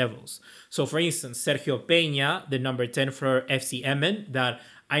these levels. So for instance, Sergio Peña, the number 10 for FC Emmen, that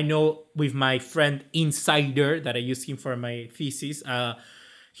I know with my friend Insider that I used him for my thesis.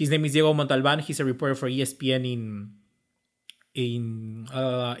 His name is Diego Montalban. He's a reporter for ESPN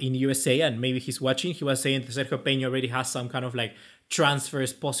in USA, and maybe he's watching. He was saying that Sergio Peña already has some kind of like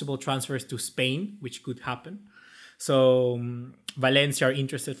possible transfers to Spain, which could happen. So Valencia are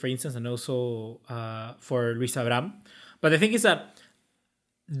interested, for instance, and also for Luis Abram. But the thing is that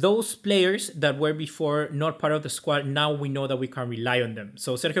those players that were before not part of the squad, now we know that we can rely on them.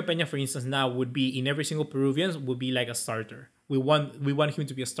 So Sergio Peña, for instance, now would be in every single Peruvian would be like a starter. We want him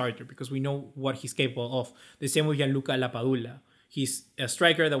to be a starter because we know what he's capable of. The same with Gianluca Lapadula. He's a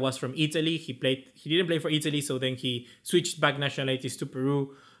striker that was from Italy. He didn't play for Italy, so then he switched back nationalities to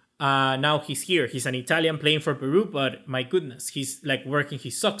Peru. Now he's here. He's an Italian playing for Peru, but my goodness, he's like working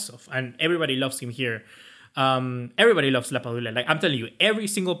his socks off, and everybody loves him here. Everybody loves Lapadula. Like I'm telling you, every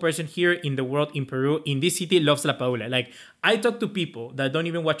single person here in the world, in Peru, in this city, loves Lapadula. Like I talk to people that don't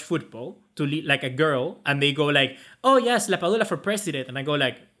even watch football, to like a girl, and they go like, "Oh yes, Lapadula for president," and I go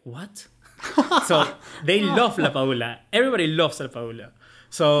like, "What?" So they love Lapadula. Everybody loves Lapadula.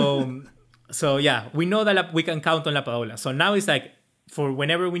 So yeah, we know that we can count on Lapadula. So now it's like, for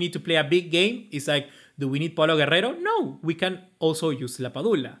whenever we need to play a big game, it's like, do we need Paulo Guerrero? No, we can also use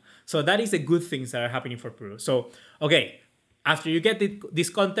Lapadula. So that is the good things that are happening for Peru. So, okay, after you get this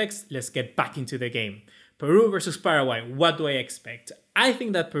context, let's get back into the game. Peru versus Paraguay, what do I expect? I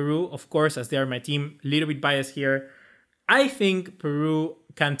think that Peru, of course, as they are my team, a little bit biased here, I think Peru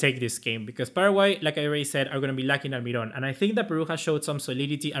can take this game because Paraguay, like I already said, are going to be lacking Almiron. And I think that Peru has showed some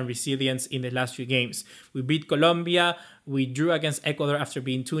solidity and resilience in the last few games. We beat Colombia. We drew against Ecuador after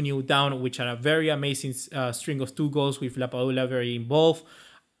being 2-0 down, which had a very amazing string of 2 goals with Lapadula very involved.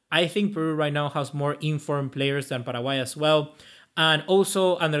 I think Peru right now has more informed players than Paraguay as well. And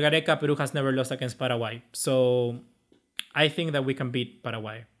also, under Gareca, Peru has never lost against Paraguay. So I think that we can beat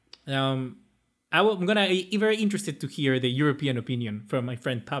Paraguay. I'm going to be very interested to hear the European opinion from my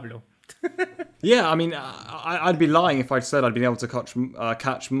friend Pablo. Yeah, I mean, I'd be lying if I said I'd been able to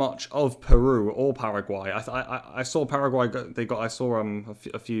catch much of Peru or Paraguay. I saw Paraguay. I saw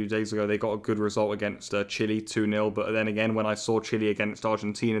a few days ago they got a good result against Chile 2-0. But then again, when I saw Chile against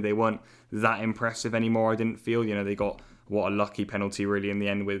Argentina, they weren't that impressive anymore. I didn't feel. They got what a lucky penalty really in the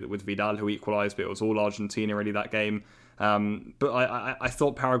end with Vidal who equalised, but it was all Argentina really that game. But I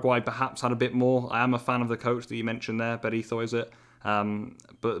thought Paraguay perhaps had a bit more. I am a fan of the coach that you mentioned there, Berizzo, is it?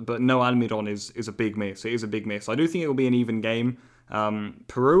 But no Almiron is a big miss. It is a big miss. I do think it will be an even game.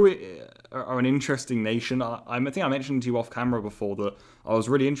 Peru are an interesting nation. I think I mentioned to you off camera before that I was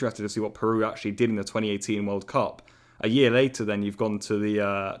really interested to see what Peru actually did in the 2018 World Cup. A year later, then you've gone to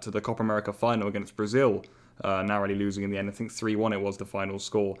the Copa America final against Brazil, narrowly losing in the end. I think 3-1 it was the final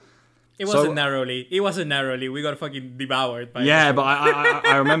score. It wasn't narrowly. We got fucking devoured. But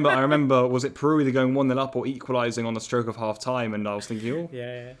I remember. Was it Peru either going 1-0 up or equalising on the stroke of half time? And I was thinking, oh,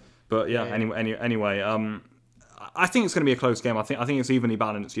 yeah. But yeah. Anyway, I think it's going to be a close game. I think it's evenly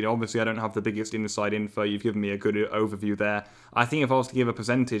balanced. Obviously I don't have the biggest inside info. You've given me a good overview there. I think if I was to give a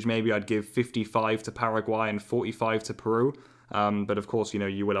percentage, maybe I'd give 55 to Paraguay and 45 to Peru. But of course,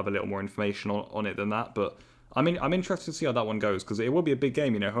 you will have a little more information on it than that. But I'm interested to see how that one goes because it will be a big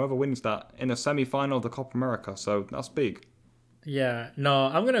game. Whoever wins that in a semi-final of the Copa America, so that's big. Yeah, no,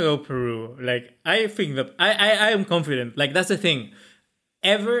 I'm gonna go Peru. Like I think that I am confident. Like that's the thing.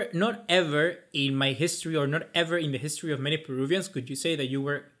 Not ever in my history or not ever in the history of many Peruvians could you say that you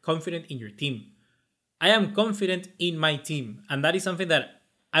were confident in your team. I am confident in my team, and that is something that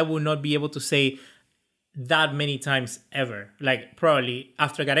I will not be able to say that many times ever. Like probably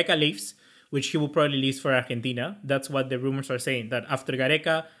after Gareca leaves, which he will probably leave for Argentina. That's what the rumors are saying, that after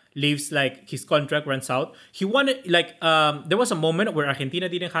Gareca leaves, like his contract runs out. He wanted, there was a moment where Argentina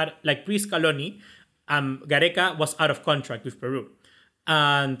didn't have, like pre-Scaloni, Gareca was out of contract with Peru.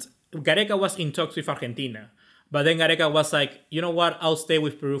 And Gareca was in talks with Argentina. But then Gareca was like, you know what, I'll stay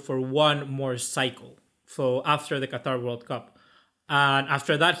with Peru for one more cycle. So after the Qatar World Cup. And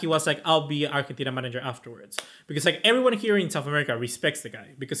after that, he was like, I'll be Argentina manager afterwards. Because like everyone here in South America respects the guy.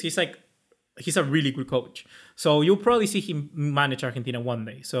 Because he's a really good coach. So you'll probably see him manage Argentina one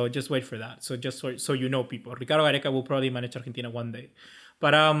day. So just wait for that. So just so you know, people, Ricardo Gareca will probably manage Argentina one day.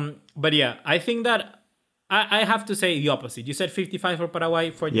 But yeah, I think that I have to say the opposite. You said 55 for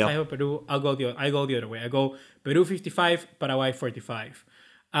Paraguay, 45 for Peru. I go the other way. I go Peru 55, Paraguay 45.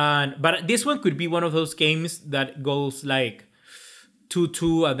 But this one could be one of those games that goes like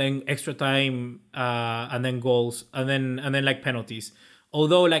 2-2 and then extra time and then goals and then like penalties.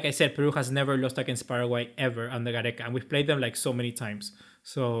 Although, like I said, Peru has never lost against Paraguay ever under Gareca, and we've played them like so many times.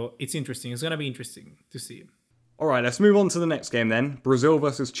 So it's interesting. It's going to be interesting to see. All right, let's move on to the next game then. Brazil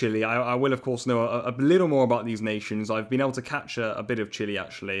versus Chile. I will, of course, know a little more about these nations. I've been able to catch a bit of Chile,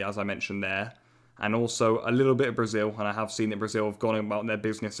 actually, as I mentioned there, and also a little bit of Brazil. And I have seen that Brazil have gone about their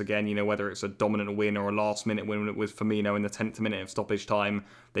business again, whether it's a dominant win or a last-minute win with Firmino in the 10th minute of stoppage time.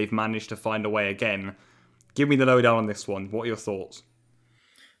 They've managed to find a way again. Give me the lowdown on this one. What are your thoughts?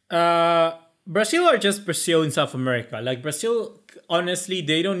 Brazil are just Brazil in South America. Like Brazil, honestly,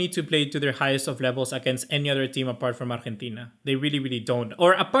 they don't need to play to their highest of levels against any other team apart from Argentina. They really, really don't.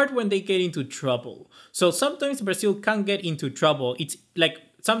 Or apart when they get into trouble. So sometimes Brazil can get into trouble. It's like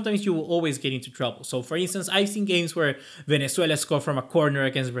sometimes you will always get into trouble. So for instance, I've seen games where Venezuela scored from a corner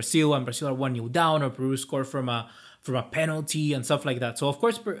against Brazil and Brazil are 1-0 down, or Peru scored from a penalty and stuff like that. So of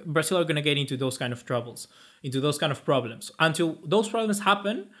course Brazil are gonna get into those kind of troubles, into those kind of problems. Until those problems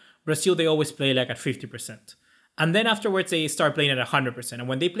happen, Brazil, they always play like at 50%. And then afterwards they start playing at 100%. And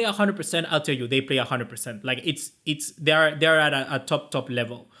when they play 100%, I'll tell you, they play 100%. Like they're at a top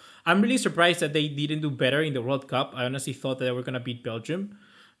level. I'm really surprised that they didn't do better in the World Cup. I honestly thought that they were gonna beat Belgium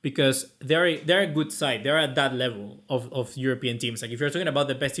because they're a good side. They're at that level of European teams. Like if you're talking about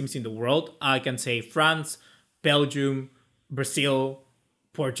the best teams in the world, I can say France, Belgium, Brazil,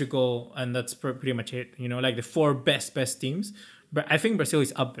 Portugal, and that's pretty much it. You know, like the four best teams. But I think Brazil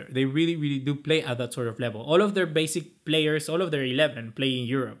is up there. They really, really do play at that sort of level. All of their basic players, all of their 11 play in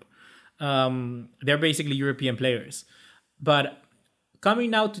Europe. They're basically European players. But coming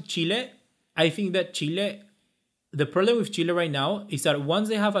now to Chile, I think that Chile, the problem with Chile right now is that once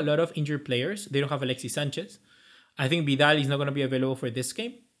they have a lot of injured players, they don't have Alexis Sanchez. I think Vidal is not going to be available for this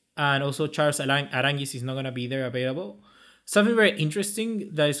game. And also Charles Aranguis is not going to be there available. Something very interesting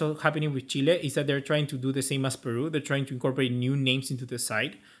that is happening with Chile is that they're trying to do the same as Peru. They're trying to incorporate new names into the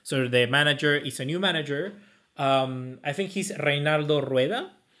side. So the manager is a new manager. I think he's Reinaldo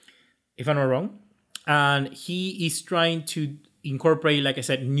Rueda, if I'm not wrong. And he is trying to incorporate, like I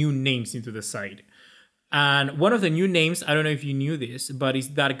said, new names into the side. And one of the new names, I don't know if you knew this, but it's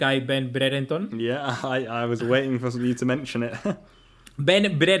that guy Ben Brereton. Yeah, I was waiting for you to mention it.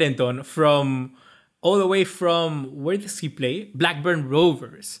 Ben Brereton from... all the way from, where does he play? Blackburn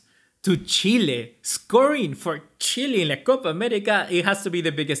Rovers to Chile, scoring for Chile in La Copa America. It has to be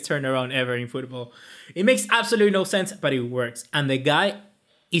the biggest turnaround ever in football. It makes absolutely no sense, but it works. And the guy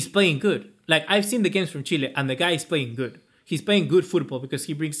is playing good. Like, I've seen the games from Chile, and the guy is playing good. He's playing good football because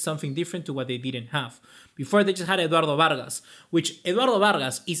he brings something different to what they didn't have. Before, they just had Eduardo Vargas, which Eduardo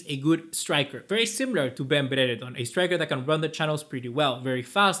Vargas is a good striker. Very similar to Ben Brereton, a striker that can run the channels pretty well. Very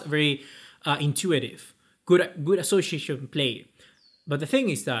fast, very... intuitive, good association play. But the thing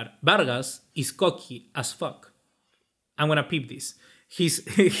is that Vargas is cocky as fuck. I'm gonna peep this. He's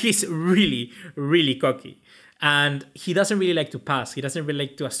really, really cocky. And he doesn't really like to pass. He doesn't really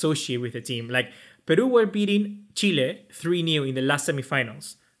like to associate with the team. Like, Peru were beating Chile 3-0 in the last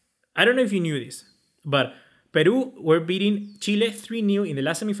semifinals. I don't know if you knew this, but Peru were beating Chile 3-0 in the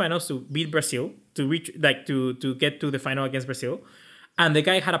last semifinals to beat Brazil, to reach, like, to get to the final against Brazil. And the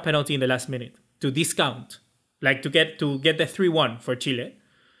guy had a penalty in the last minute to discount, like to get the 3-1 for Chile.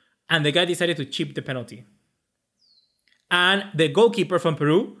 And the guy decided to chip the penalty. And the goalkeeper from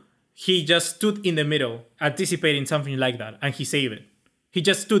Peru, he just stood in the middle, anticipating something like that, and he saved it. He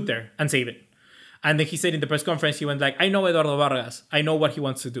just stood there and saved it. And then he said in the press conference, he went like, I know Eduardo Vargas. I know what he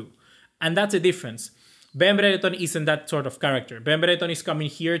wants to do. And that's the difference. Ben Brereton isn't that sort of character. Ben Brereton is coming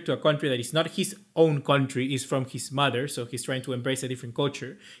here to a country that is not his own country, is from his mother, so he's trying to embrace a different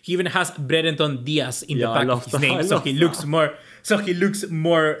culture. He even has Brereton Diaz in the back of his name, so he looks more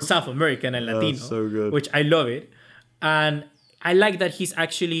South American and Latino, so good. Which I love it. And I like that he's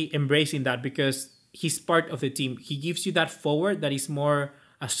actually embracing that because he's part of the team. He gives you that forward that is more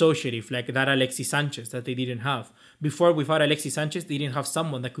associative, like that Alexis Sanchez that they didn't have. Before, without Alexis Sanchez, they didn't have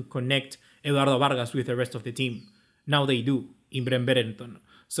someone that could connect Eduardo Vargas with the rest of the team. Now they do in Brereton.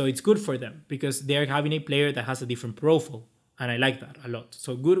 So it's good for them because they're having a player that has a different profile. And I like that a lot.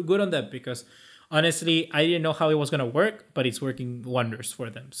 So good on them because honestly, I didn't know how it was going to work, but it's working wonders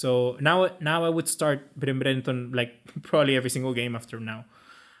for them. So now I would start Brereton like probably every single game after now.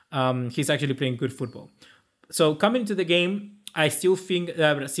 He's actually playing good football. So coming to the game, I still think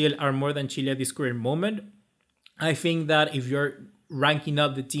that Brazil are more than Chile at this current moment. I think that if you're ranking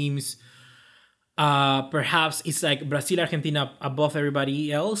up the teams, perhaps it's like Brazil, Argentina above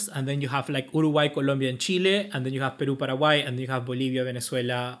everybody else, and then you have like Uruguay, Colombia, and Chile, and then you have Peru, Paraguay, and then you have Bolivia,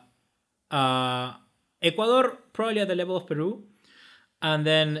 Venezuela, Ecuador probably at the level of Peru, and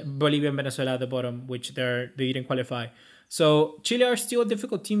then Bolivia and Venezuela at the bottom, which they didn't qualify. So Chile are still a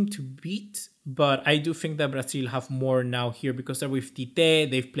difficult team to beat, but I do think that Brazil have more now here because they're with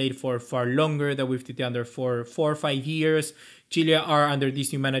Tite. They've played for far longer. They're with Tite under for 4 or 5 years. Chile are under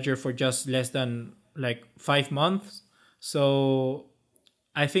this new manager for just less than like 5 months. So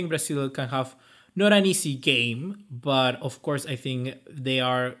I think Brazil can have not an easy game, but of course I think they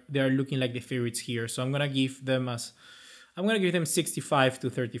are looking like the favorites here. So I'm gonna give them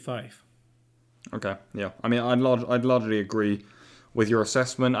 65-35. Okay, yeah. I mean, I'd largely agree with your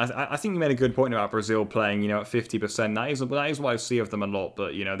assessment. I think you made a good point about Brazil playing, at 50%. That is what I see of them a lot,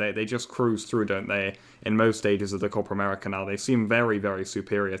 but, they just cruise through, don't they, in most stages of the Copa America now. They seem very, very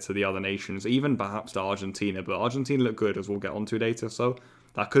superior to the other nations, even perhaps to Argentina, but Argentina look good, as we'll get onto later, so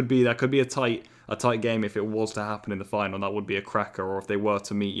that could be a tight game if it was to happen in the final. That would be a cracker, or if they were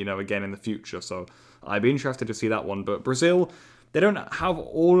to meet, again in the future, so I'd be interested to see that one. But Brazil, they don't have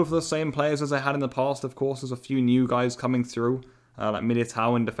all of the same players as they had in the past, of course. There's a few new guys coming through, like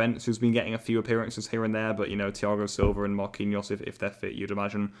Militao in defence, who's been getting a few appearances here and there. But, Thiago Silva and Marquinhos, if they're fit, you'd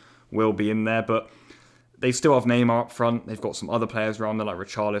imagine, will be in there. But they still have Neymar up front. They've got some other players around there, like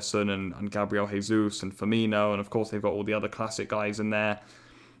Richarlison and Gabriel Jesus and Firmino. And, of course, they've got all the other classic guys in there.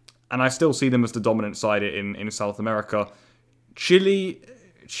 And I still see them as the dominant side in South America. Chile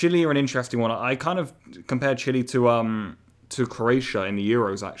are an interesting one. I kind of compared Chile to Croatia in the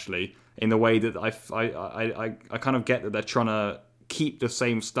Euros, actually, in the way that I kind of get that they're trying to keep the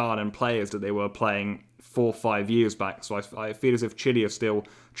same style and players that they were playing 4 or 5 years back. So I feel as if Chile are still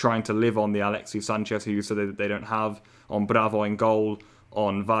trying to live on the Alexis Sanchez, who you said they don't have, on Bravo in goal,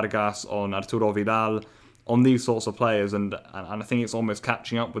 on Vargas, on Arturo Vidal, on these sorts of players, and I think it's almost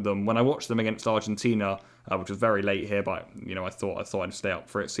catching up with them. When I watched them against Argentina, which was very late here, but I thought I'd stay up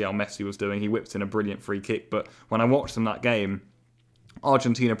for it, see how Messi was doing. He whipped in a brilliant free kick, but when I watched them that game,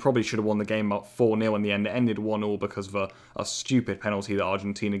 Argentina probably should have won the game up 4-0 in the end. It ended 1-1 because of a stupid penalty that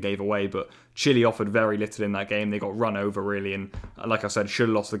Argentina gave away, but Chile offered very little in that game. They got run over, really, and like I said, should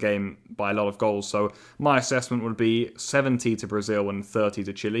have lost the game by a lot of goals. So my assessment would be 70 to Brazil and 30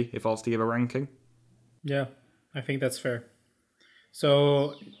 to Chile, if I was to give a ranking. Yeah, I think that's fair.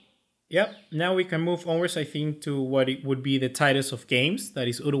 So, yeah, now we can move onwards, I think, to what it would be the tightest of games. That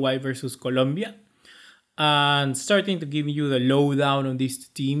is Uruguay versus Colombia. And starting to give you the lowdown on these two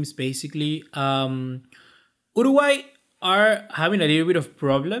teams, basically. Uruguay are having a little bit of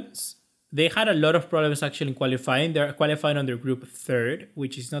problems. They had a lot of problems actually in qualifying. They're qualifying on their group third,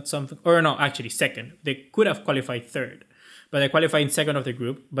 which is not something... Or no, actually second. They could have qualified third, but they qualified in second of the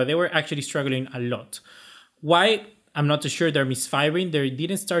group. But they were actually struggling a lot. Why? I'm not too sure. They're misfiring. They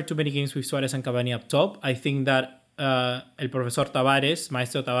didn't start too many games with Suarez and Cavani up top. I think that El Profesor Tavares,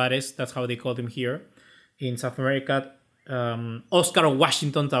 Maestro Tavares, that's how they called him here in South America. Oscar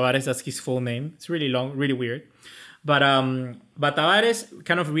Washington Tavares, that's his full name. It's really long, really weird. But Tavares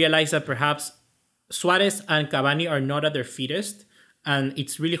kind of realized that perhaps Suarez and Cavani are not at their fittest. And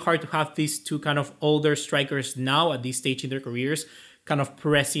it's really hard to have these two kind of older strikers now at this stage in their careers kind of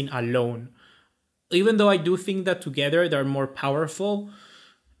pressing alone. Even though I do think that together they're more powerful,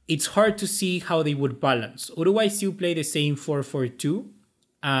 it's hard to see how they would balance. Uruguay still play the same 4-4-2.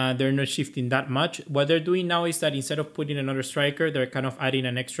 They're not shifting that much. What they're doing now is that instead of putting another striker, they're kind of adding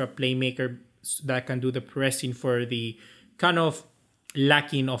an extra playmaker that can do the pressing for the kind of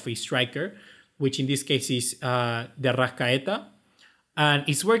lacking of a striker, which in this case is the Rascaeta. And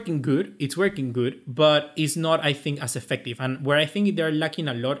it's working good, but it's not, I think, as effective. And where I think they're lacking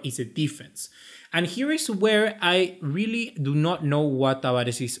a lot is the defense. And here is where I really do not know what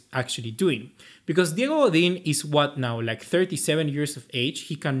Tavares is actually doing. Because Diego Godin is what now, like 37 years of age.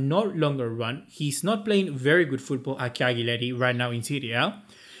 He can no longer run. He's not playing very good football at Cagliari right now in Serie A.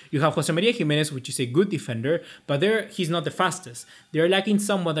 You have Jose Maria Jimenez, which is a good defender, but he's not the fastest. They're lacking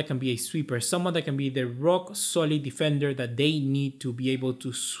someone that can be a sweeper, someone that can be the rock-solid defender that they need to be able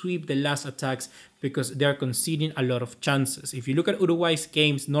to sweep the last attacks because they're conceding a lot of chances. If you look at Uruguay's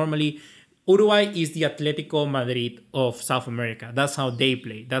games, normally Uruguay is the Atletico Madrid of South America. That's how they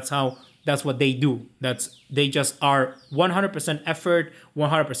play. That's what they do. They just are 100% effort,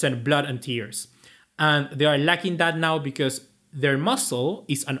 100% blood and tears. And they are lacking that now because their muscle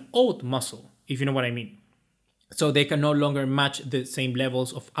is an old muscle, if you know what I mean. So they can no longer match the same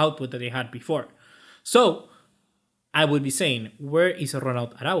levels of output that they had before. So I would be saying, where is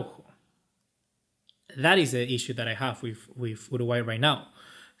Ronald Araujo? That is the issue that I have with Uruguay right now.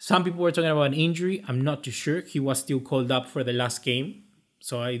 Some people were talking about an injury. I'm not too sure. He was still called up for the last game,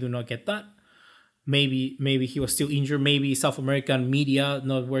 so I do not get that. Maybe he was still injured. Maybe South American media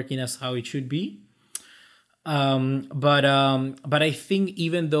not working as how it should be. But I think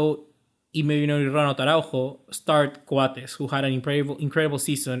even though Ronald Araujo start Coates, who had an incredible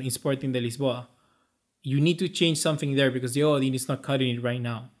season in Sporting de Lisboa, you need to change something there because Diego Godin is not cutting it right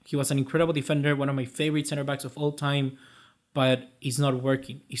now. He was an incredible defender, one of my favorite center backs of all time, but it's not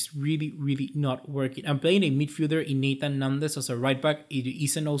working. It's really, really not working. I'm playing a midfielder in Nathan Nandes as a right back. It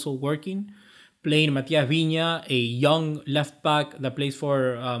isn't also working. Playing Matias Viña, a young left back that plays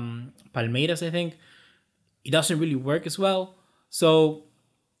for Palmeiras, I think. It doesn't really work as well. So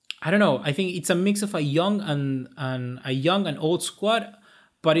I don't know. I think it's a mix of a young and old squad,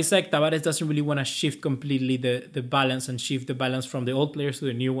 but it's like Tavares doesn't really want to shift completely the balance and shift the balance from the old players to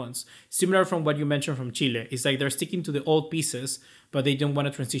the new ones. Similar from what you mentioned from Chile. It's like they're sticking to the old pieces, but they don't want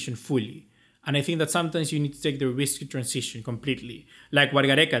to transition fully. And I think that sometimes you need to take the risk to transition completely, like what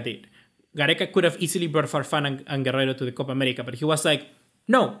Gareca did. Gareca could have easily brought Farfan and Guerrero to the Copa America, but he was like,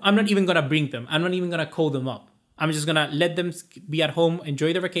 no, I'm not even going to bring them. I'm not even going to call them up. I'm just going to let them be at home,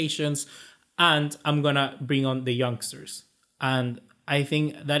 enjoy their vacations, and I'm going to bring on the youngsters. And I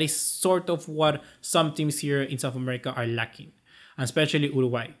think that is sort of what some teams here in South America are lacking, especially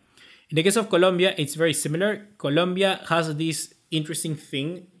Uruguay. In the case of Colombia, it's very similar. Colombia has this interesting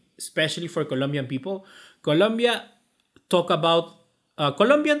thing, especially for Colombian people. Colombians talk about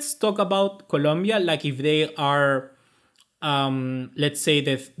Colombia like if they are, let's say,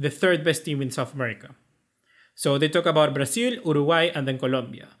 the third best team in South America. So they talk about Brazil, Uruguay, and then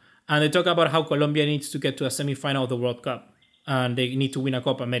Colombia. And they talk about how Colombia needs to get to a semifinal of the World Cup. And they need to win a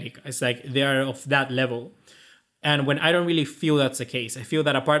Copa America. It's like they are of that level. And when I don't really feel that's the case, I feel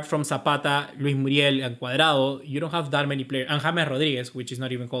that apart from Zapata, Luis Muriel, and Cuadrado, you don't have that many players. And James Rodriguez, which is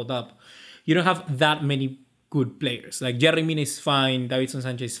not even called up, you don't have that many good players. Like Jerry Mina is fine, Davidson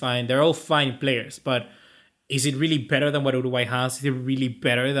Sanchez is fine. They're all fine players. But is it really better than what Uruguay has? Is it really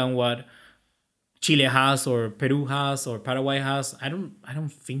better than what Chile has or Peru has or Paraguay has? I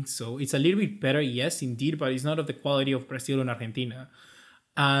don't think so. It's a little bit better, yes, indeed, but it's not of the quality of Brazil and Argentina.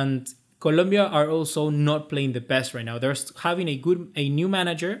 And Colombia are also not playing the best right now. They're having a new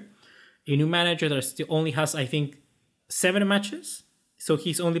manager that still only has, I think, 7 matches. So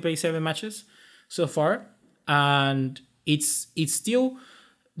he's only played 7 matches so far, and it's still,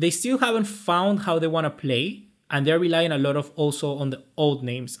 they still haven't found how they want to play. And they're relying a lot of also on the old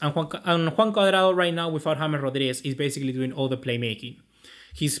names. And Juan Cuadrado right now, without James Rodriguez, is basically doing all the playmaking.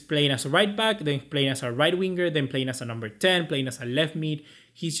 He's playing as a right back, then playing as a right winger, then playing as a number 10, playing as a left mid.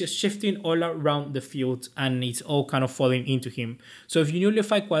 He's just shifting all around the field, and it's all kind of falling into him. So if you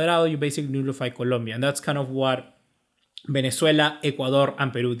nullify Cuadrado, you basically nullify Colombia. And that's kind of what Venezuela, Ecuador,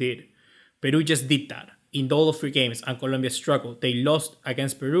 and Peru did. Peru just did that in all 3 games, and Colombia struggled. They lost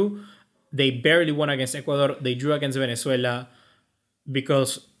against Peru. They barely won against Ecuador. They drew against Venezuela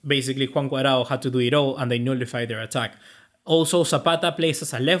because basically Juan Cuadrado had to do it all, and they nullified their attack. Also, Zapata plays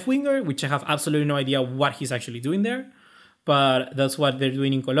as a left winger, which I have absolutely no idea what he's actually doing there. But that's what they're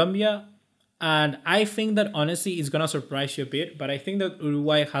doing in Colombia. And I think that honestly it's going to surprise you a bit. But I think that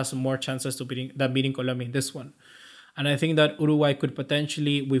Uruguay has more chances to beating Colombia in this one. And I think that Uruguay could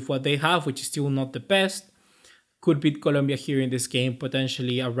potentially, with what they have, which is still not the best, could beat Colombia here in this game,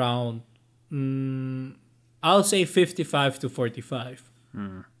 potentially around, I'll say 55-45.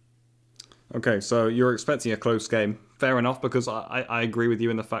 Okay, so you're expecting a close game. Fair enough, because I agree with you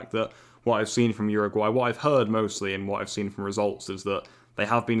in the fact that what I've seen from Uruguay, what I've heard mostly and what I've seen from results is that they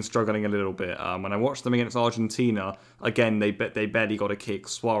have been struggling a little bit. When I watched them against Argentina, again, they barely got a kick.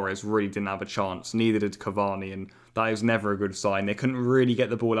 Suarez really didn't have a chance, neither did Cavani, and that is never a good sign. They couldn't really get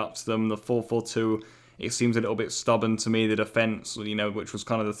the ball up to them. The 4-4-2, it seems a little bit stubborn to me. The defence, which was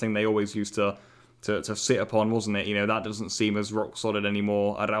kind of the thing they always used to sit upon, wasn't it? That doesn't seem as rock solid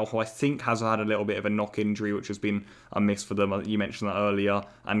anymore. Araujo, I think, has had a little bit of a knock injury, which has been a miss for them. You mentioned that earlier.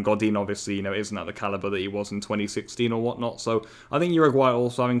 And Godin, obviously, isn't at the calibre that he was in 2016 or whatnot. So I think Uruguay are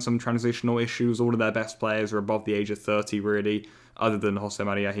also having some transitional issues. All of their best players are above the age of 30, really, other than Jose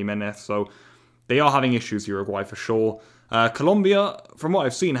Maria Jimenez. So they are having issues, Uruguay, for sure. Colombia, from what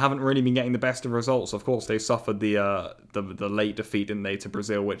I've seen, haven't really been getting the best of results. Of course, they suffered the late defeat, didn't they, to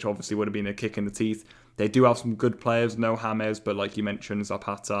Brazil, which obviously would have been a kick in the teeth. They do have some good players, no James, but like you mentioned,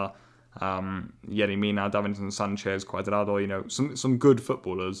 Zapata, Yerry Mina, Davinson Sanchez, Cuadrado, some good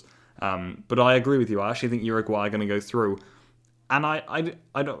footballers. But I agree with you. I actually think Uruguay are going to go through. And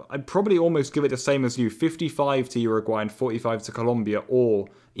I'd probably almost give it the same as you, 55 to Uruguay and 45 to Colombia, or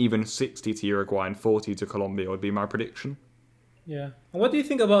even 60 to Uruguay and 40 to Colombia would be my prediction. Yeah. And what do you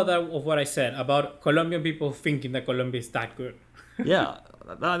think about that, of what I said, about Colombian people thinking that Colombia is that good? Yeah,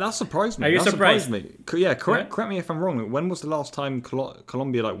 that surprised me. Are you surprised? Yeah, correct me if I'm wrong. When was the last time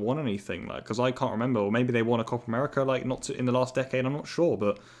Colombia won anything? Because I can't remember. Or maybe they won a Copa America in the last decade. I'm not sure,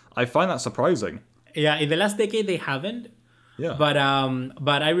 but I find that surprising. Yeah, in the last decade they haven't. Yeah. But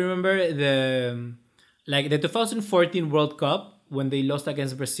I remember the 2014 World Cup when they lost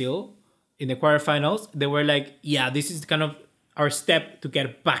against Brazil in the quarterfinals. They were like, yeah, this is kind of our step to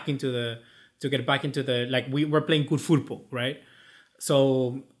get back into the like we were playing good football, right?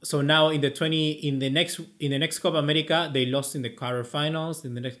 So now in the next Copa America they lost in the quarterfinals.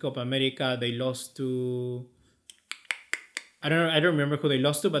 In the next Copa America they lost to I don't remember who they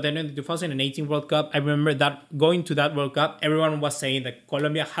lost to, but then in the 2018 World Cup, I remember that going to that World Cup, everyone was saying that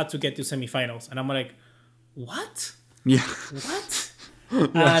Colombia had to get to semifinals, and I'm like, what? Yeah. What?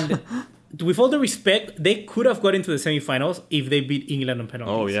 And with all the respect, they could have got into the semifinals if they beat England on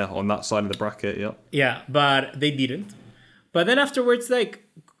penalties. Oh yeah, on that side of the bracket, yeah. Yeah, but they didn't. But then afterwards, like,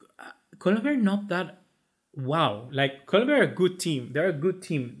 Colombia are not that wow. Like, Colombia are a good team. They're a good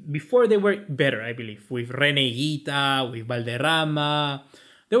team. Before they were better, I believe, with Reneguita, with Valderrama.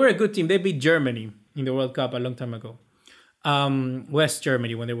 They were a good team. They beat Germany in the World Cup a long time ago. West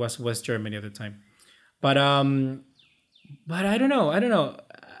Germany, when there was West Germany at the time. But I don't know. I don't know.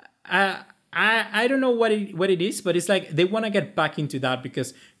 I don't know what it is, but it's like they want to get back into that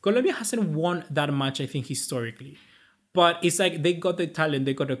because Colombia hasn't won that much, I think, historically. But it's like they got the talent,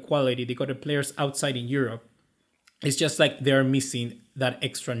 they got the quality, they got the players outside in Europe. It's just like they're missing that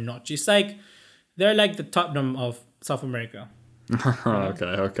extra notch. It's like they're like the Tottenham of South America.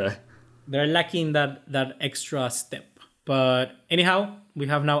 Okay. They're lacking that extra step. But anyhow, we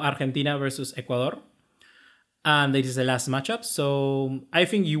have now Argentina versus Ecuador. And this is the last matchup. So I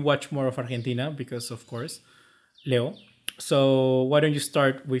think you watch more of Argentina because, of course, Leo. So why don't you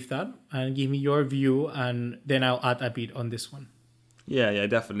start with that and give me your view, and then I'll add a bit on this one. Yeah,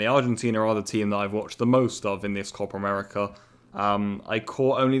 definitely. Argentina are the team that I've watched the most of in this Copa America. I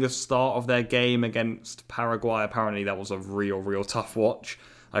caught only the start of their game against Paraguay. Apparently, that was a real tough watch.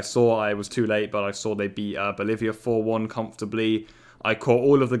 I was too late, but I saw they beat Bolivia 4-1 comfortably. I caught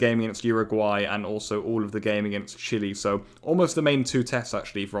all of the game against Uruguay and also all of the game against Chile. So almost the main two tests,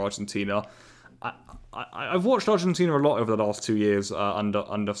 actually, for Argentina. I've watched Argentina a lot over the last 2 years under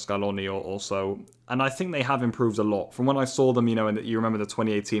Scaloni or so, and I think they have improved a lot. From when I saw them, you remember the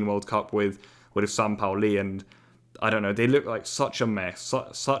 2018 World Cup with San Pauli, and I don't know, they look like such a mess,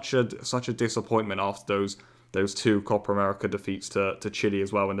 such a disappointment after those two Copa America defeats to Chile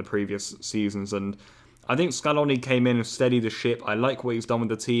as well in the previous seasons. And I think Scaloni came in and steadied the ship. I like what he's done with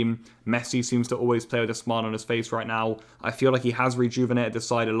the team. Messi seems to always play with a smile on his face right now. I feel like he has rejuvenated the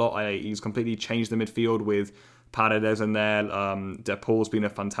side a lot. He's completely changed the midfield with Paredes in there. De Paul's been a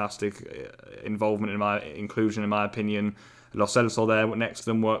fantastic involvement inclusion in my opinion. Lo Celso there next to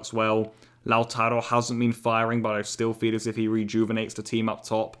them works well. Lautaro hasn't been firing, but I still feel as if he rejuvenates the team up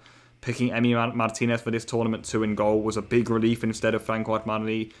top. Picking Emi Martinez for this tournament 2 in goal was a big relief instead of Franco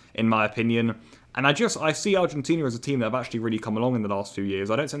Armani, in my opinion. And I see Argentina as a team that have actually really come along in the last few years.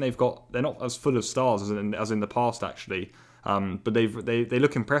 I don't think they're not as full of stars as in the past, actually. But they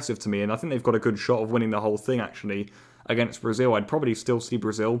look impressive to me, and I think they've got a good shot of winning the whole thing, actually, against Brazil. I'd probably still see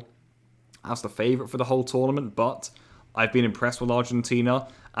Brazil as the favourite for the whole tournament, but I've been impressed with Argentina,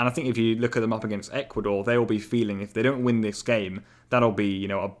 and I think if you look at them up against Ecuador, they will be feeling, if they don't win this game, that'll be,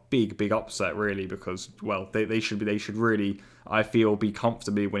 a big upset, really, because, well, they should really, I feel, be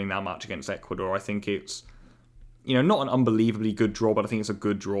comfortably winning that match against Ecuador. I think it's, not an unbelievably good draw, but I think it's a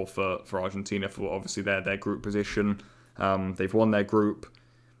good draw for Argentina for obviously their group position. They've won their group.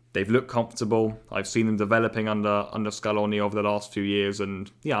 They've looked comfortable. I've seen them developing under Scaloni over the last few years, and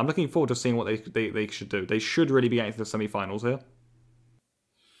yeah, I'm looking forward to seeing what they should do. They should really be getting to the semi-finals here.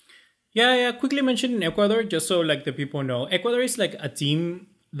 Yeah. Quickly mentioning Ecuador, just so like the people know, Ecuador is like a team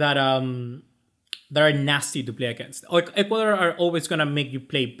that are nasty to play against. Ecuador are always gonna make you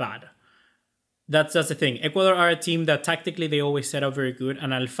play bad. That's the thing. Ecuador are a team that tactically they always set up very good,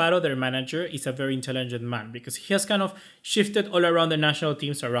 and Alfaro, their manager, is a very intelligent man because he has kind of shifted all around the national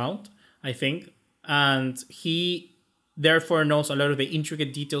teams around, I think, and he therefore knows a lot of the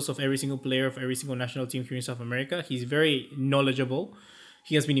intricate details of every single player of every single national team here in South America. He's very knowledgeable.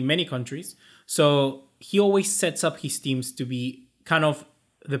 He has been in many countries, so he always sets up his teams to be kind of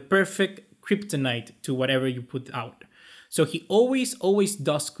the perfect kryptonite to whatever you put out. So he always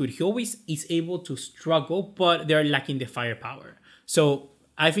does good. He always is able to struggle, but they're lacking the firepower. So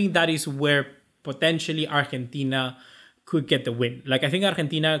I think that is where potentially Argentina could get the win. Like I think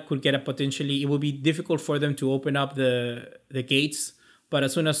Argentina could get it will be difficult for them to open up the gates, but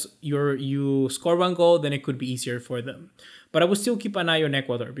as soon as you score one goal, then it could be easier for them. But I would still keep an eye on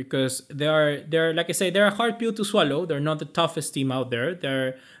Ecuador because they're like I say, they're a hard pill to swallow. They're not the toughest team out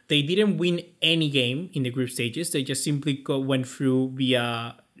there. They didn't win any game in the group stages. They just simply went through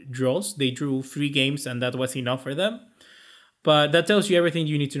via draws. They drew 3 games and that was enough for them. But that tells you everything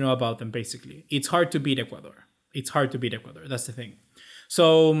you need to know about them, basically. It's hard to beat Ecuador. That's the thing.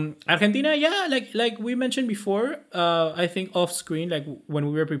 So Argentina, yeah, like we mentioned before, I think off screen, like when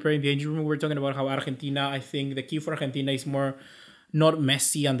we were preparing the engine room, we were talking about how Argentina, I think the key for Argentina is more not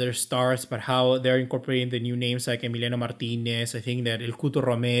Messi and their stars, but how they're incorporating the new names like Emiliano Martinez. I think that El Cuto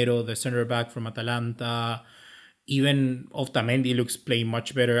Romero, the center back from Atalanta, Even Otamendi looks playing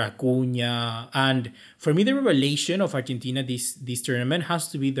much better. Acuna, and for me, the revelation of Argentina this tournament has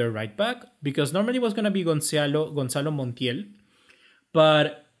to be their right back, because normally it was gonna be Gonzalo Montiel,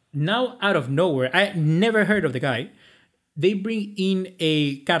 but now out of nowhere, I never heard of the guy. They bring in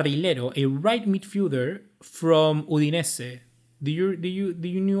a carrilero, a right midfielder from Udinese. Do you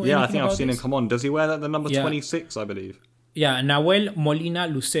know Yeah, I anything think I've about seen him this? come on. Does he wear that the number Yeah, 26, I believe? yeah. Nahuel Molina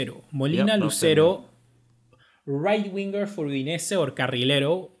Lucero. Yep, Molina that's him. Yeah. Lucero, right winger for Udinese, or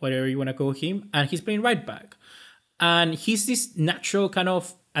carrilero, whatever you want to call him, and he's playing right back. And he's this natural kind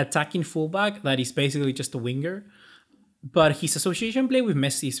of attacking fullback that is basically just a winger. But his association play with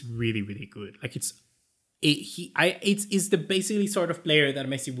Messi is really, really good. Like it's the basically sort of player that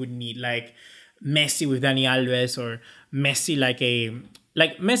Messi would need, like Messi with Dani Alves, or Messi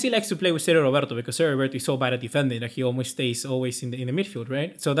like Messi likes to play with Sergio Roberto, because Sergio Roberto is so bad at defending that he almost stays always in the midfield,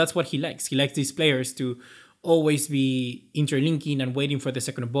 right? So that's what he likes. He likes these players to always be interlinking and waiting for the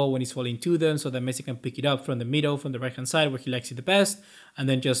second ball when he's falling to them, so that Messi can pick it up from the middle, from the right hand side where he likes it the best, and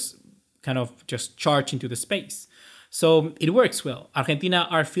then just kind of just charge into the space. So it works well. Argentina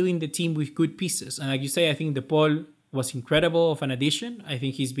are filling the team with good pieces. And like you say, I think De Paul was incredible of an addition. I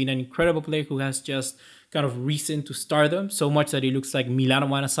think he's been an incredible player who has just kind of risen to stardom, so much that he looks like Milan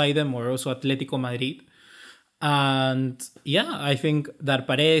one aside them, or also Atletico Madrid. And yeah, I think that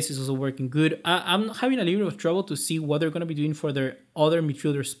Paredes is also working good. I'm having a little bit of trouble to see what they're going to be doing for their other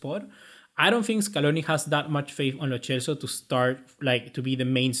midfielder spot. I don't think Scaloni has that much faith on Lo Celso to start, like to be the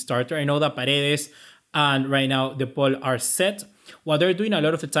main starter. I know that Paredes and right now De Paul are set. What they're doing a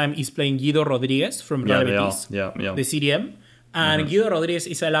lot of the time is playing Guido Rodriguez from Yeah, Real they are. Betis, Yeah. the CDM. And Guido Rodriguez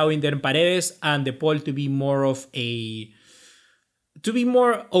is allowing then Paredes and De Paul to be more of a to be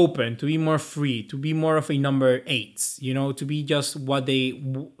more open, to be more free, to be more of a number eight, to be just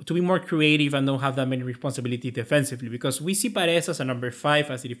to be more creative and don't have that many responsibilities defensively. Because we see Paredes as a number 5,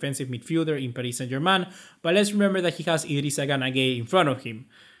 as a defensive midfielder in Paris Saint-Germain, but let's remember that he has Idrissa Gana Gueye in front of him.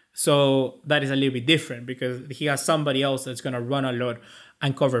 So that is a little bit different, because he has somebody else that's going to run a lot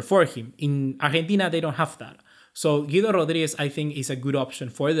and cover for him. In Argentina, they don't have that. So Guido Rodriguez, I think, is a good option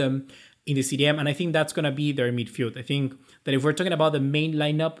for them in the CDM, and I think that's going to be their midfield. I think that if we're talking about the main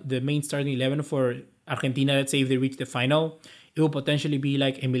lineup, the main starting 11 for Argentina, let's say if they reach the final, it will potentially be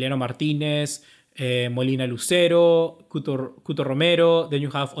like Emiliano Martinez, Molina Lucero, Cuto Romero, then you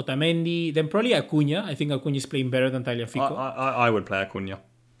have Otamendi, then probably Acuna. I think Acuna is playing better than Tagliafico. I would play Acuna.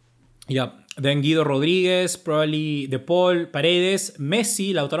 Yeah. Then Guido Rodriguez, probably De Paul, Paredes,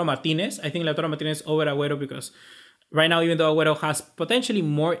 Messi, Lautaro Martinez. I think Lautaro Martinez over Agüero, because right now, even though Agüero has potentially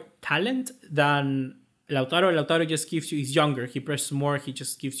more talent than Lautaro just gives you, he's younger, he presses more, he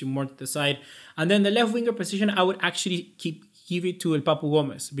just gives you more to the side. And then the left winger position, I would actually give it to El Papu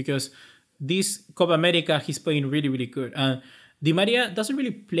Gomez, because this Copa America, he's playing really, really good. Di Maria doesn't really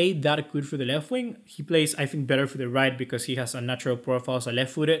play that good for the left wing. He plays, I think, better for the right, because he has a natural profile as a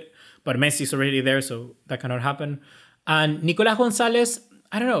left-footed. But Messi's already there, so that cannot happen. And Nicolas Gonzalez,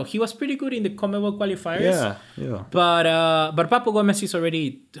 I don't know. He was pretty good in the CONMEBOL qualifiers. Yeah. But Papu Gomez is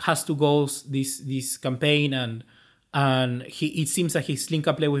already has 2 goals this campaign, and it seems like his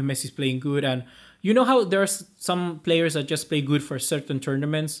link-up play with Messi is playing good. And you know how there's some players that just play good for certain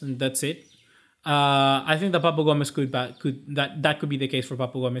tournaments and that's it. I think that Papu Gomez could be the case for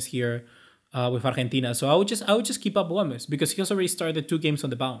Papu Gomez here with Argentina. So I would just keep Papu Gomez, because he has already started 2 games on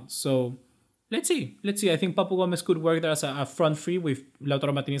the bounce. So let's see. I think Papu Gomez could work there as a front three with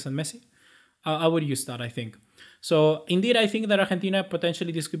Lautaro Martinez and Messi. I would use that, I think. So indeed, I think that Argentina,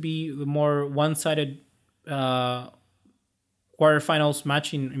 potentially this could be the more one-sided quarterfinals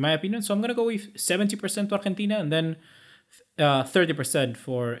match in my opinion. So I'm gonna go with 70% to Argentina, and then 30%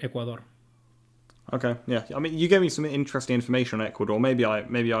 for Ecuador. Okay, yeah. I mean, you gave me some interesting information on Ecuador. Maybe I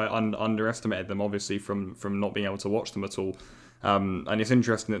underestimated them, obviously, from not being able to watch them at all. And it's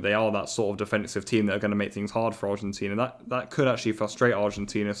interesting that they are that sort of defensive team that are going to make things hard for Argentina. That could actually frustrate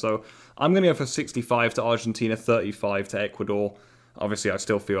Argentina. So I'm going to go for 65 to Argentina, 35 to Ecuador. Obviously, I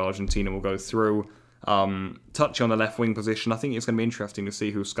still feel Argentina will go through. Touching on the left wing position, I think it's going to be interesting to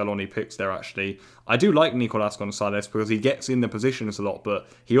see who Scaloni picks there, actually. I do like Nicolas Gonzalez because he gets in the positions a lot, but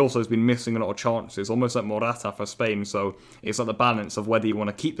he also has been missing a lot of chances, almost like Morata for Spain. So it's like the balance of whether you want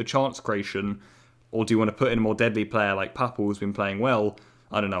to keep the chance creation, or do you want to put in a more deadly player like Papu, who's been playing well?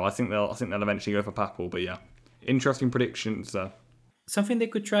 I don't know. I think they'll eventually go for Papu, but yeah, interesting predictions there. Something they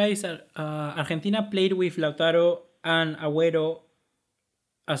could try is that Argentina played with Lautaro and Agüero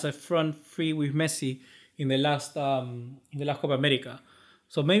as a front three with Messi in the last Copa America.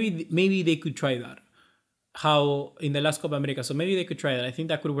 So maybe they could try that. How in the last Copa America. So maybe they could try that. I think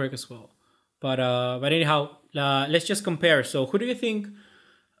that could work as well. But anyhow, let's just compare. So who do you think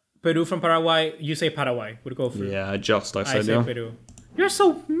Peru from Paraguay? You say Paraguay would go for. Yeah, I I said, say Peru. You're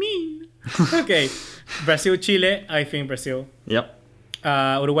so mean. Okay. Brazil, Chile. I think Brazil. Yep.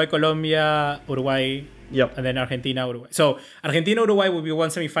 Uruguay, Colombia, Uruguay. Yep. And then Argentina, Uruguay. So Argentina, Uruguay will be one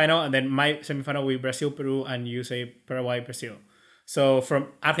semifinal, and then my semifinal will be Brazil, Peru, and you say Paraguay, Brazil. So from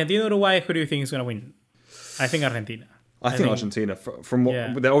Argentina, Uruguay, who do you think is going to win? I think Argentina. I think Argentina. From what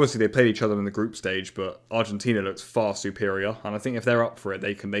obviously they played each other in the group stage, but Argentina looks far superior, and I think if they're up for it,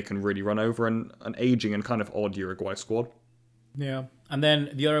 they can really run over an aging and kind of odd Uruguay squad. Yeah, and then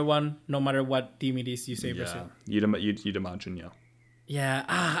the other one, no matter what team it is, you say Brazil. You'd imagine, yeah. Yeah,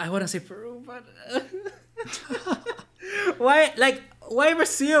 I want to say Peru, but why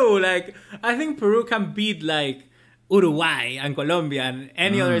Brazil? Like, I think Peru can beat like Uruguay and Colombia and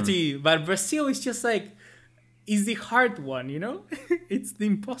any other team, but Brazil is just like is the hard one, you know? It's the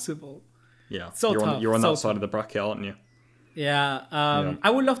impossible. Yeah, so you're on that side tough. of the bracket, aren't you? Yeah, I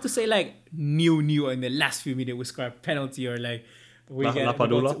would love to say like new in the last few minutes we score a penalty or like La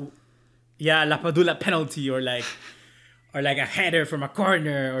Padula. La Padula penalty or like a header from a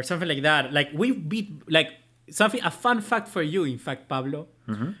corner or something like that. Like we beat like something. A fun fact for you, in fact, Pablo.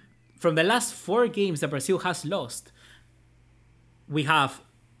 Mm-hmm. From the last 4 games that Brazil has lost, we have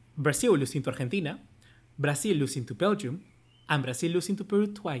Brazil losing to Argentina, Brazil losing to Belgium, and Brazil losing to Peru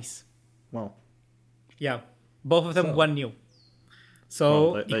twice. Wow. Yeah, both of them 1-0.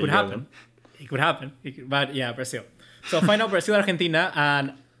 So it could happen. Then. It could happen. But yeah, Brazil. So final Brazil, Argentina,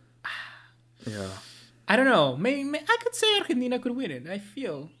 and yeah. I don't know. Maybe I could say Argentina could win it. I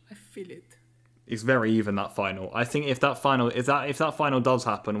feel it. It's very even, that final. I think if that final does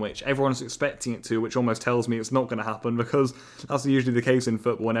happen, which everyone's expecting it to, which almost tells me it's not going to happen, because that's usually the case in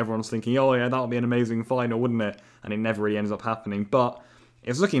football when everyone's thinking, oh yeah, that would be an amazing final, wouldn't it? And it never really ends up happening. But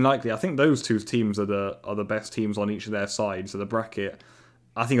it's looking likely. I think those two teams are the best teams on each of their sides of the bracket.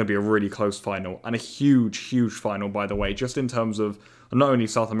 I think it'll be a really close final, and a huge final, by the way, just in terms of not only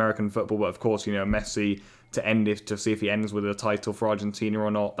South American football, but of course, Messi to end it, to see if he ends with a title for Argentina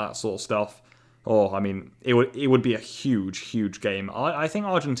or not, that sort of stuff. Oh, I mean, it would be a huge game. I think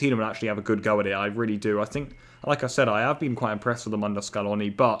Argentina would actually have a good go at it. I really do. I think, like I said, I have been quite impressed with them under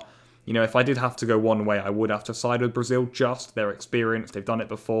Scaloni, but if I did have to go one way, I would have to side with Brazil. Just their experience, they've done it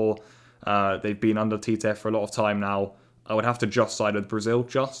before. They've been under Tite for a lot of time now. I would have to just side with Brazil,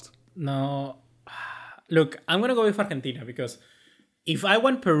 just. No. Look, I'm going to go with Argentina, because if I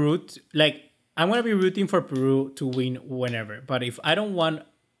want Peru, I'm going to be rooting for Peru to win whenever. But if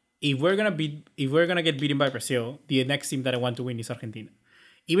we're going to get beaten by Brazil, the next team that I want to win is Argentina.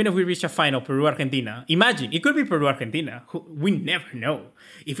 Even if we reach a final, Peru-Argentina, imagine, it could be Peru-Argentina. We never know.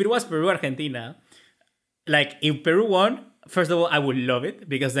 If it was Peru-Argentina, like, if Peru won, first of all, I would love it,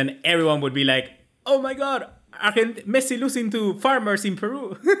 because then everyone would be like, oh my God, Messi losing to farmers in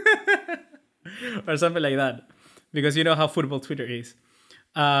Peru. Or something like that. Because you know how football Twitter is.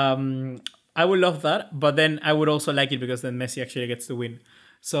 I would love that, but then I would also like it because then Messi actually gets to win.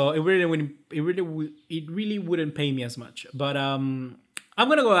 So it really wouldn't pay me as much. But I'm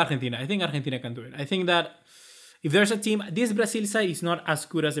gonna go Argentina. I think Argentina can do it. I think that if there's a team, this Brazil side is not as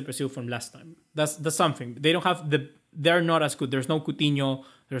good as the Brazil from last time. That's something. They're not as good. There's no Coutinho.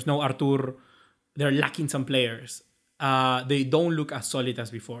 There's no Artur. They're lacking some players. They don't look as solid as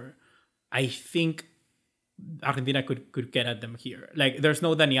before. I think Argentina could get at them here. Like, there's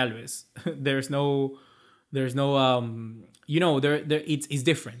no Dani Alves. there's no it's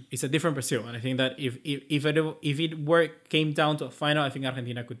different. It's a different Brazil, and I think that if it came down to a final, I think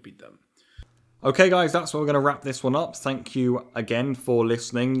Argentina could beat them. Okay, guys, that's where we're going to wrap this one up. Thank you again for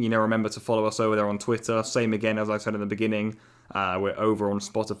listening. Remember to follow us over there on Twitter. Same again, as I said in the beginning. We're over on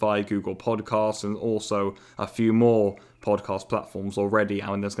Spotify, Google Podcasts, and also a few more podcast platforms already,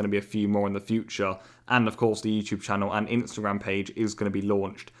 and there's going to be a few more in the future. And of course, the YouTube channel and Instagram page is going to be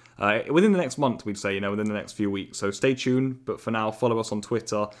launched within the next month, we'd say, within the next few weeks. So stay tuned. But for now, follow us on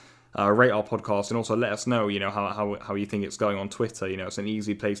Twitter, rate our podcast, and also let us know, how you think it's going on Twitter. It's an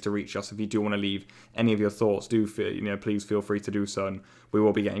easy place to reach us. If you do want to leave any of your thoughts, please feel free to do so, and we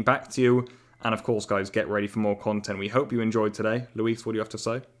will be getting back to you. And of course, guys, get ready for more content. We hope you enjoyed today. Luis, what do you have to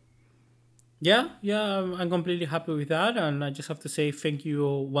say? Yeah, I'm completely happy with that. And I just have to say thank you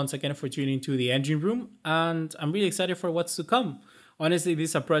once again for tuning to the Engine Room. And I'm really excited for what's to come. Honestly, this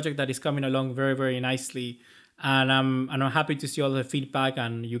is a project that is coming along very, very nicely. And I'm happy to see all the feedback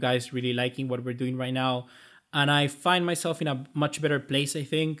and you guys really liking what we're doing right now. And I find myself in a much better place, I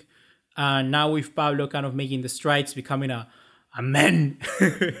think. And now with Pablo kind of making the strides, becoming a man.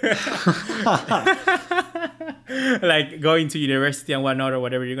 like going to university and whatnot, or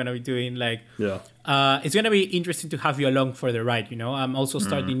whatever you're gonna be doing. Like, it's gonna be interesting to have you along for the ride. You know, I'm also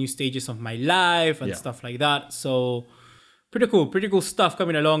starting new stages of my life and stuff like that. So pretty cool stuff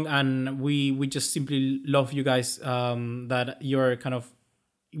coming along, and we just simply love you guys. That you're kind of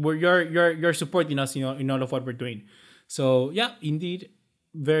you're supporting us, you know, in all of what we're doing. So yeah, indeed,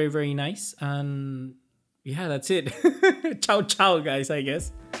 very very nice, and yeah, that's it. Ciao ciao, guys. I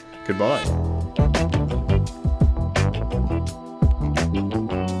guess. Goodbye.